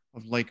number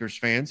of Lakers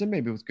fans, and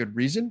maybe with good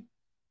reason.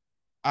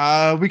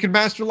 We could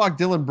Master Lock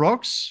Dylan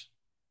Brooks,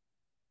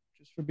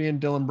 just for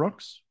being Dylan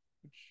Brooks,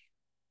 which,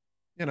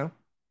 you know,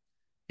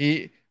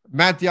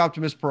 Matt the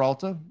Optimist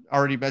Peralta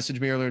already messaged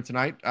me earlier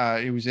tonight.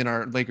 It was in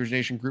our Lakers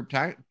Nation group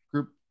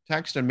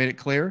text and made it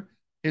clear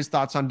his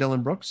thoughts on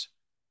Dylan Brooks.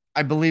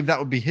 I believe that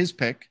would be his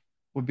pick,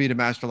 would be to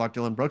Master Lock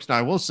Dylan Brooks. Now,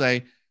 I will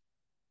say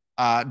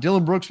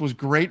Dylan Brooks was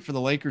great for the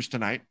Lakers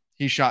tonight.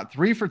 He shot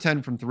 3 for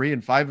 10 from 3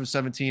 and 5 of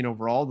 17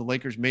 overall. The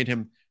Lakers made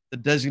him the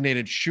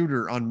designated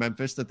shooter on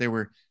Memphis that they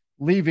were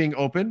leaving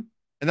open,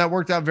 and that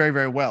worked out very,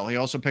 very well. He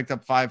also picked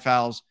up 5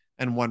 fouls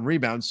and 1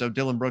 rebound, so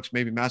Dylan Brooks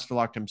maybe Master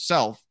Locked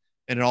himself,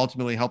 and it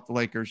ultimately helped the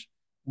Lakers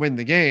win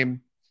the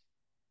game.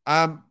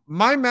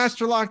 My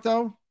Master Lock,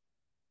 though,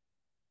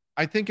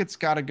 I think it's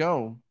got to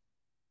go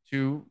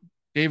to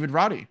David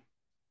Roddy.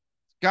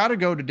 It's got to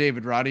go to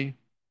David Roddy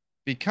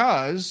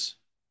because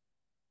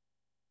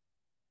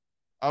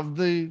of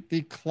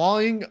the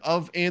clawing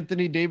of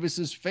Anthony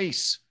Davis's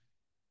face.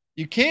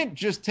 You can't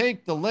just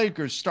take the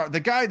Lakers star, the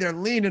guy they're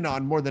leaning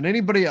on more than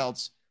anybody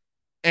else,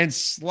 and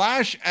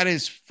slash at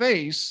his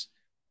face,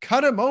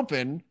 cut him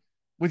open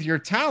with your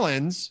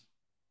talons,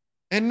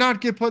 and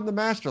not get put in the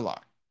Master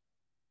Lock.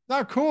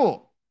 Not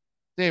cool,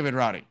 David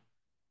Roddy.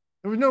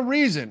 There was no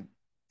reason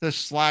to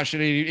slash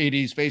at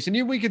AD's face.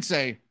 And we could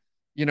say,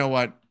 you know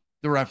what,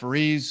 the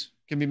referees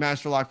can be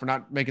Master Lock for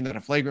not making that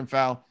a flagrant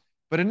foul.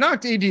 But it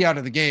knocked AD out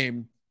of the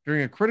game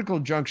during a critical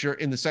juncture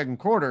in the second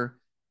quarter,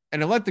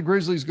 and it let the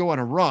Grizzlies go on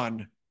a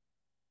run.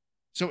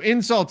 So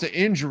insult to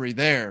injury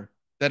there,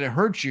 that it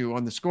hurt you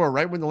on the score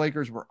right when the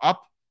Lakers were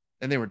up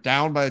and they were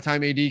down by the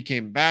time AD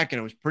came back, and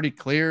it was pretty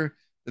clear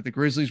that the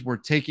Grizzlies were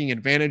taking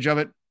advantage of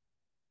it.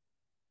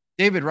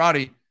 David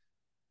Roddy,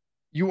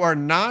 you are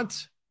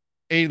not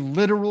a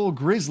literal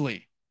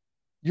Grizzly.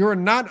 You're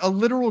not a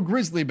literal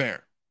grizzly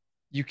bear.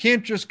 You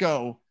can't just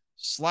go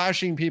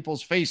slashing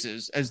people's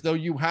faces as though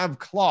you have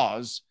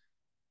claws.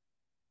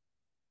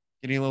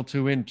 Getting a little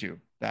too into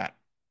that.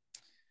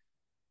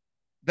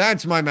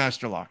 That's my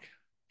Master Lock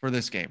for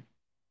this game.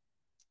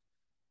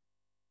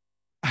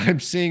 I'm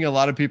seeing a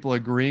lot of people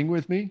agreeing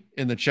with me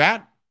in the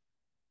chat.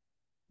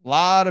 A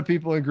lot of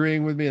people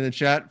agreeing with me in the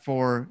chat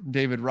for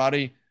David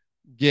Roddy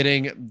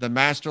getting the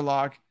Master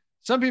Lock.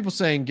 Some people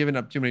saying giving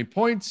up too many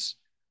points.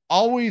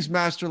 Always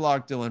master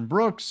lock Dylan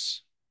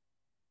Brooks.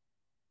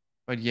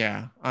 But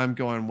yeah, I'm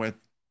going with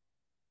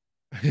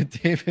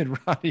David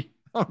Roddy.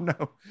 Oh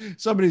no.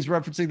 Somebody's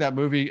referencing that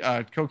movie,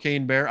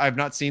 Cocaine Bear. I've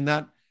not seen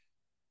that.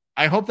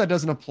 I hope that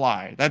doesn't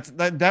apply.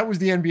 That was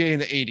the NBA in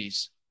the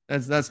 80s.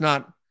 That's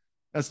not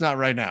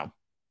right now.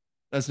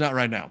 That's not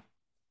right now.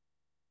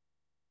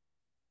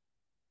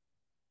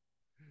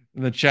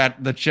 The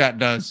chat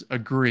does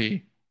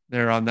agree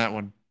there on that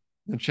one.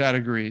 The chat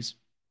agrees.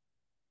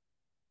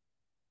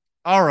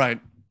 All right.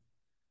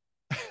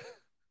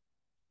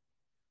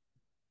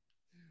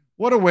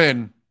 What a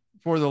win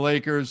for the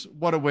Lakers.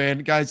 What a win.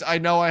 Guys, I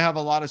know I have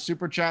a lot of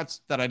super chats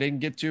that I didn't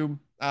get to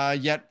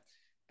yet,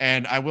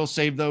 and I will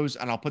save those,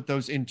 and I'll put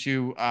those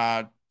into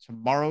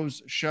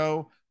tomorrow's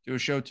show. Do a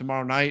show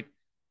tomorrow night.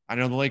 I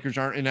know the Lakers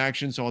aren't in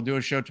action, so I'll do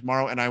a show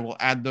tomorrow, and I will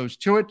add those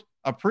to it.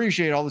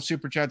 Appreciate all the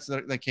super chats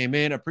that came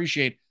in.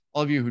 Appreciate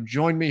all of you who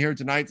joined me here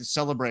tonight to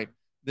celebrate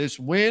this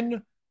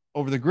win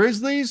over the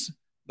Grizzlies.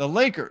 The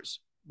Lakers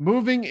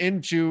moving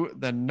into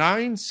the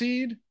 9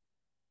 seed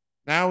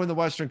now in the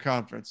Western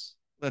Conference.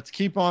 Let's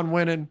keep on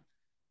winning,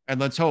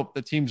 and let's hope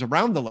the teams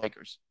around the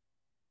Lakers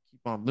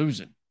keep on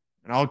losing.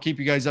 And I'll keep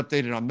you guys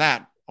updated on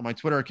that on my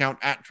Twitter account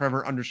at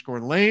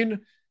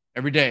Trevor_Lane.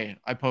 Every day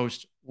I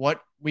post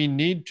what we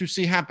need to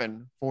see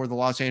happen for the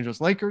Los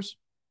Angeles Lakers.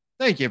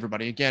 Thank you,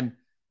 everybody, again,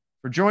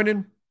 for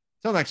joining.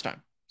 Till next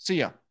time. See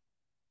ya,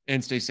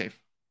 and stay safe.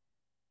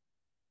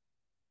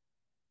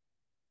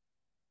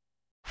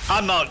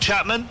 I'm Mark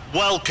Chapman.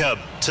 Welcome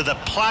to the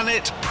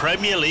Planet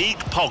Premier League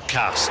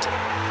podcast.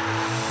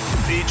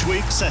 Each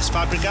week, Cesc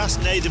Fabregas,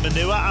 Nader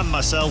Manua and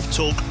myself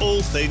talk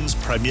all things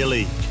Premier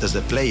League. As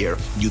a player,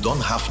 you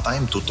don't have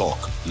time to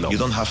talk. No. You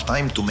don't have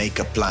time to make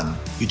a plan.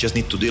 You just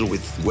need to deal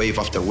with wave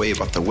after wave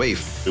after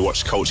wave. We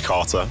watched Coach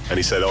Carter, and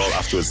he said,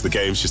 afterwards, the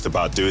game's just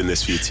about doing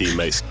this for your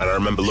teammates. And I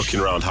remember looking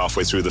around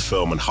halfway through the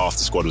film, and half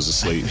the squad was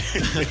asleep.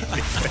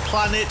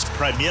 Planet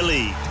Premier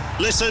League.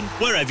 Listen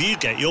wherever you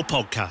get your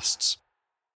podcasts.